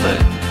that happen?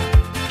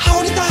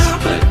 How did that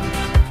happen?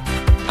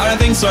 I don't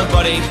think so,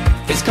 buddy.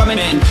 It's coming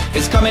in.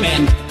 It's coming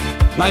in.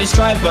 Nice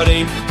try,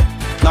 buddy.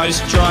 Nice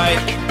try.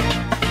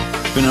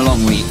 It's been a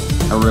long week.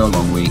 A real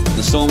long week.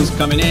 The storm's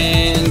coming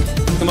in.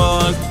 Come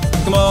on.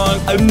 Come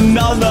on.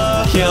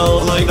 Another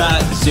kill like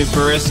that.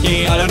 Super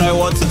risky. I don't know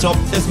what to top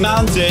this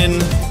mountain.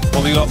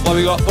 What we got? What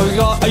we got? What we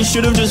got? I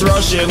should have just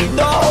rushed him.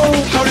 No!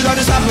 How did that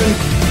just happen?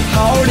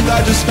 How did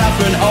that just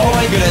happen? Oh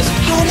my goodness.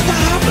 How did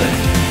that happen?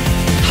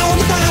 How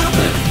did that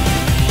happen?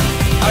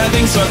 I don't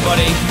think so,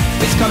 buddy.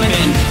 It's coming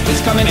in.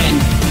 It's coming in.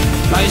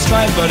 Nice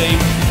try, buddy.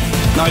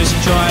 Nice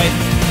try.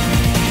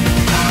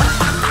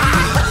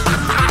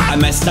 I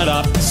messed that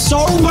up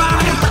so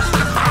bad.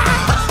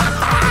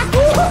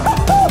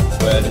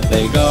 Where did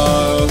they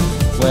go?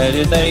 Where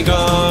did they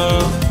go?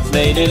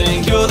 They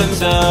didn't kill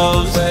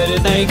themselves. Where did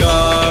they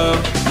go?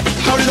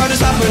 How did that just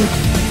happen?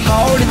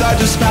 How did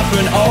that just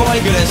happen? Oh my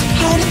goodness.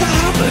 How did that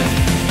happen?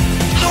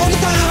 How did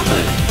that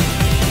happen?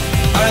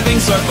 I don't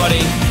think so,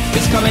 buddy.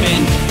 It's coming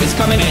in. It's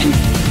coming in.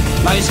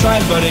 Nice try,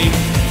 buddy.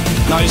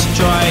 Nice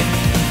try.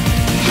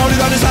 How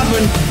did that just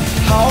happen?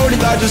 How did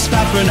that just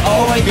happen?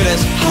 Oh my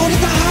goodness. How did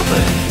that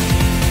happen?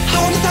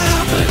 How did that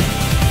happen?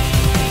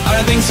 I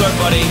don't think so,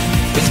 buddy.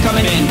 It's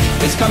coming in.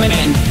 It's coming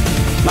in.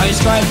 Nice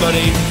try,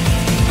 buddy.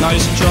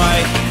 Nice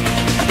try.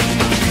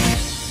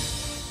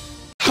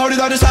 How did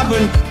that just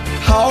happen?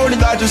 How did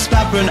that just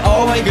happen?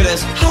 Oh my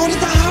goodness. How did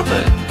that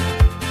happen?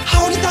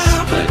 How did that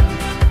happen?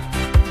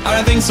 I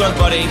don't think so,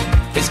 buddy.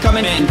 It's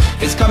coming in.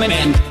 It's coming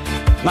in.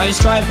 Nice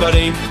try,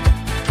 buddy.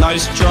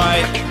 Nice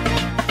try.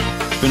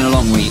 It's been a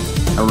long week.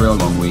 A real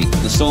long week.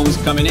 The storm's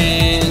coming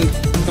in.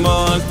 Come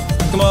on.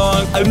 Come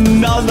on.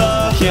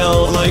 Another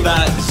kill like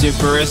that.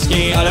 Super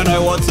risky. I don't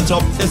know what to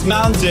top this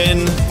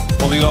mountain.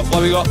 What we got?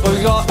 What we got? What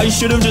we got? I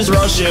should have just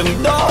rushed him.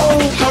 No!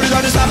 How did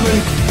that just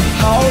happen?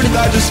 How did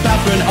that just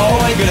happen? Oh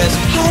my goodness.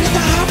 How did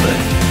that happen?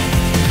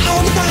 How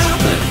did that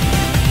happen?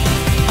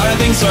 I don't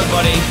think so,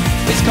 buddy.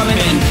 It's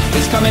coming in.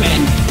 It's coming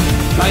in.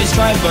 Nice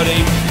try,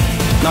 buddy.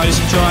 Nice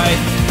try.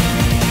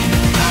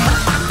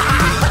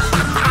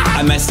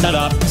 I messed that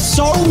up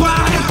so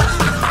bad.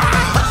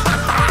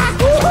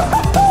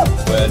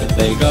 Where did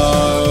they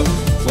go?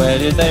 Where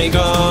did they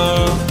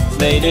go?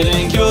 They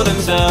didn't kill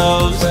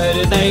themselves. Where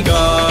did they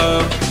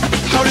go?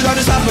 How did that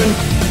just happen?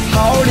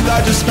 How did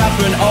that just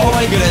happen? Oh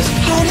my goodness.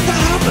 How did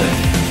that happen?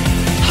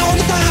 How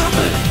did that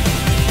happen?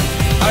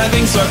 I don't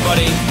think so,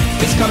 buddy.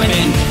 It's coming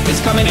in.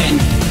 It's coming in.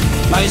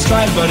 Nice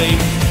try, buddy.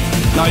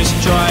 Nice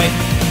try.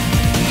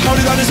 How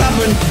did that just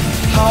happen?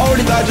 How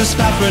did that just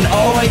happen?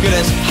 Oh my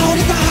goodness, how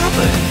did that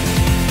happen?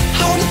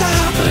 How did that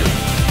happen?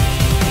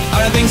 I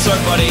don't think so,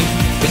 buddy.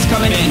 It's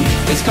coming in,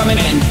 it's coming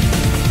in.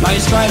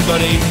 Nice try,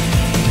 buddy.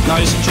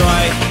 Nice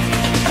try.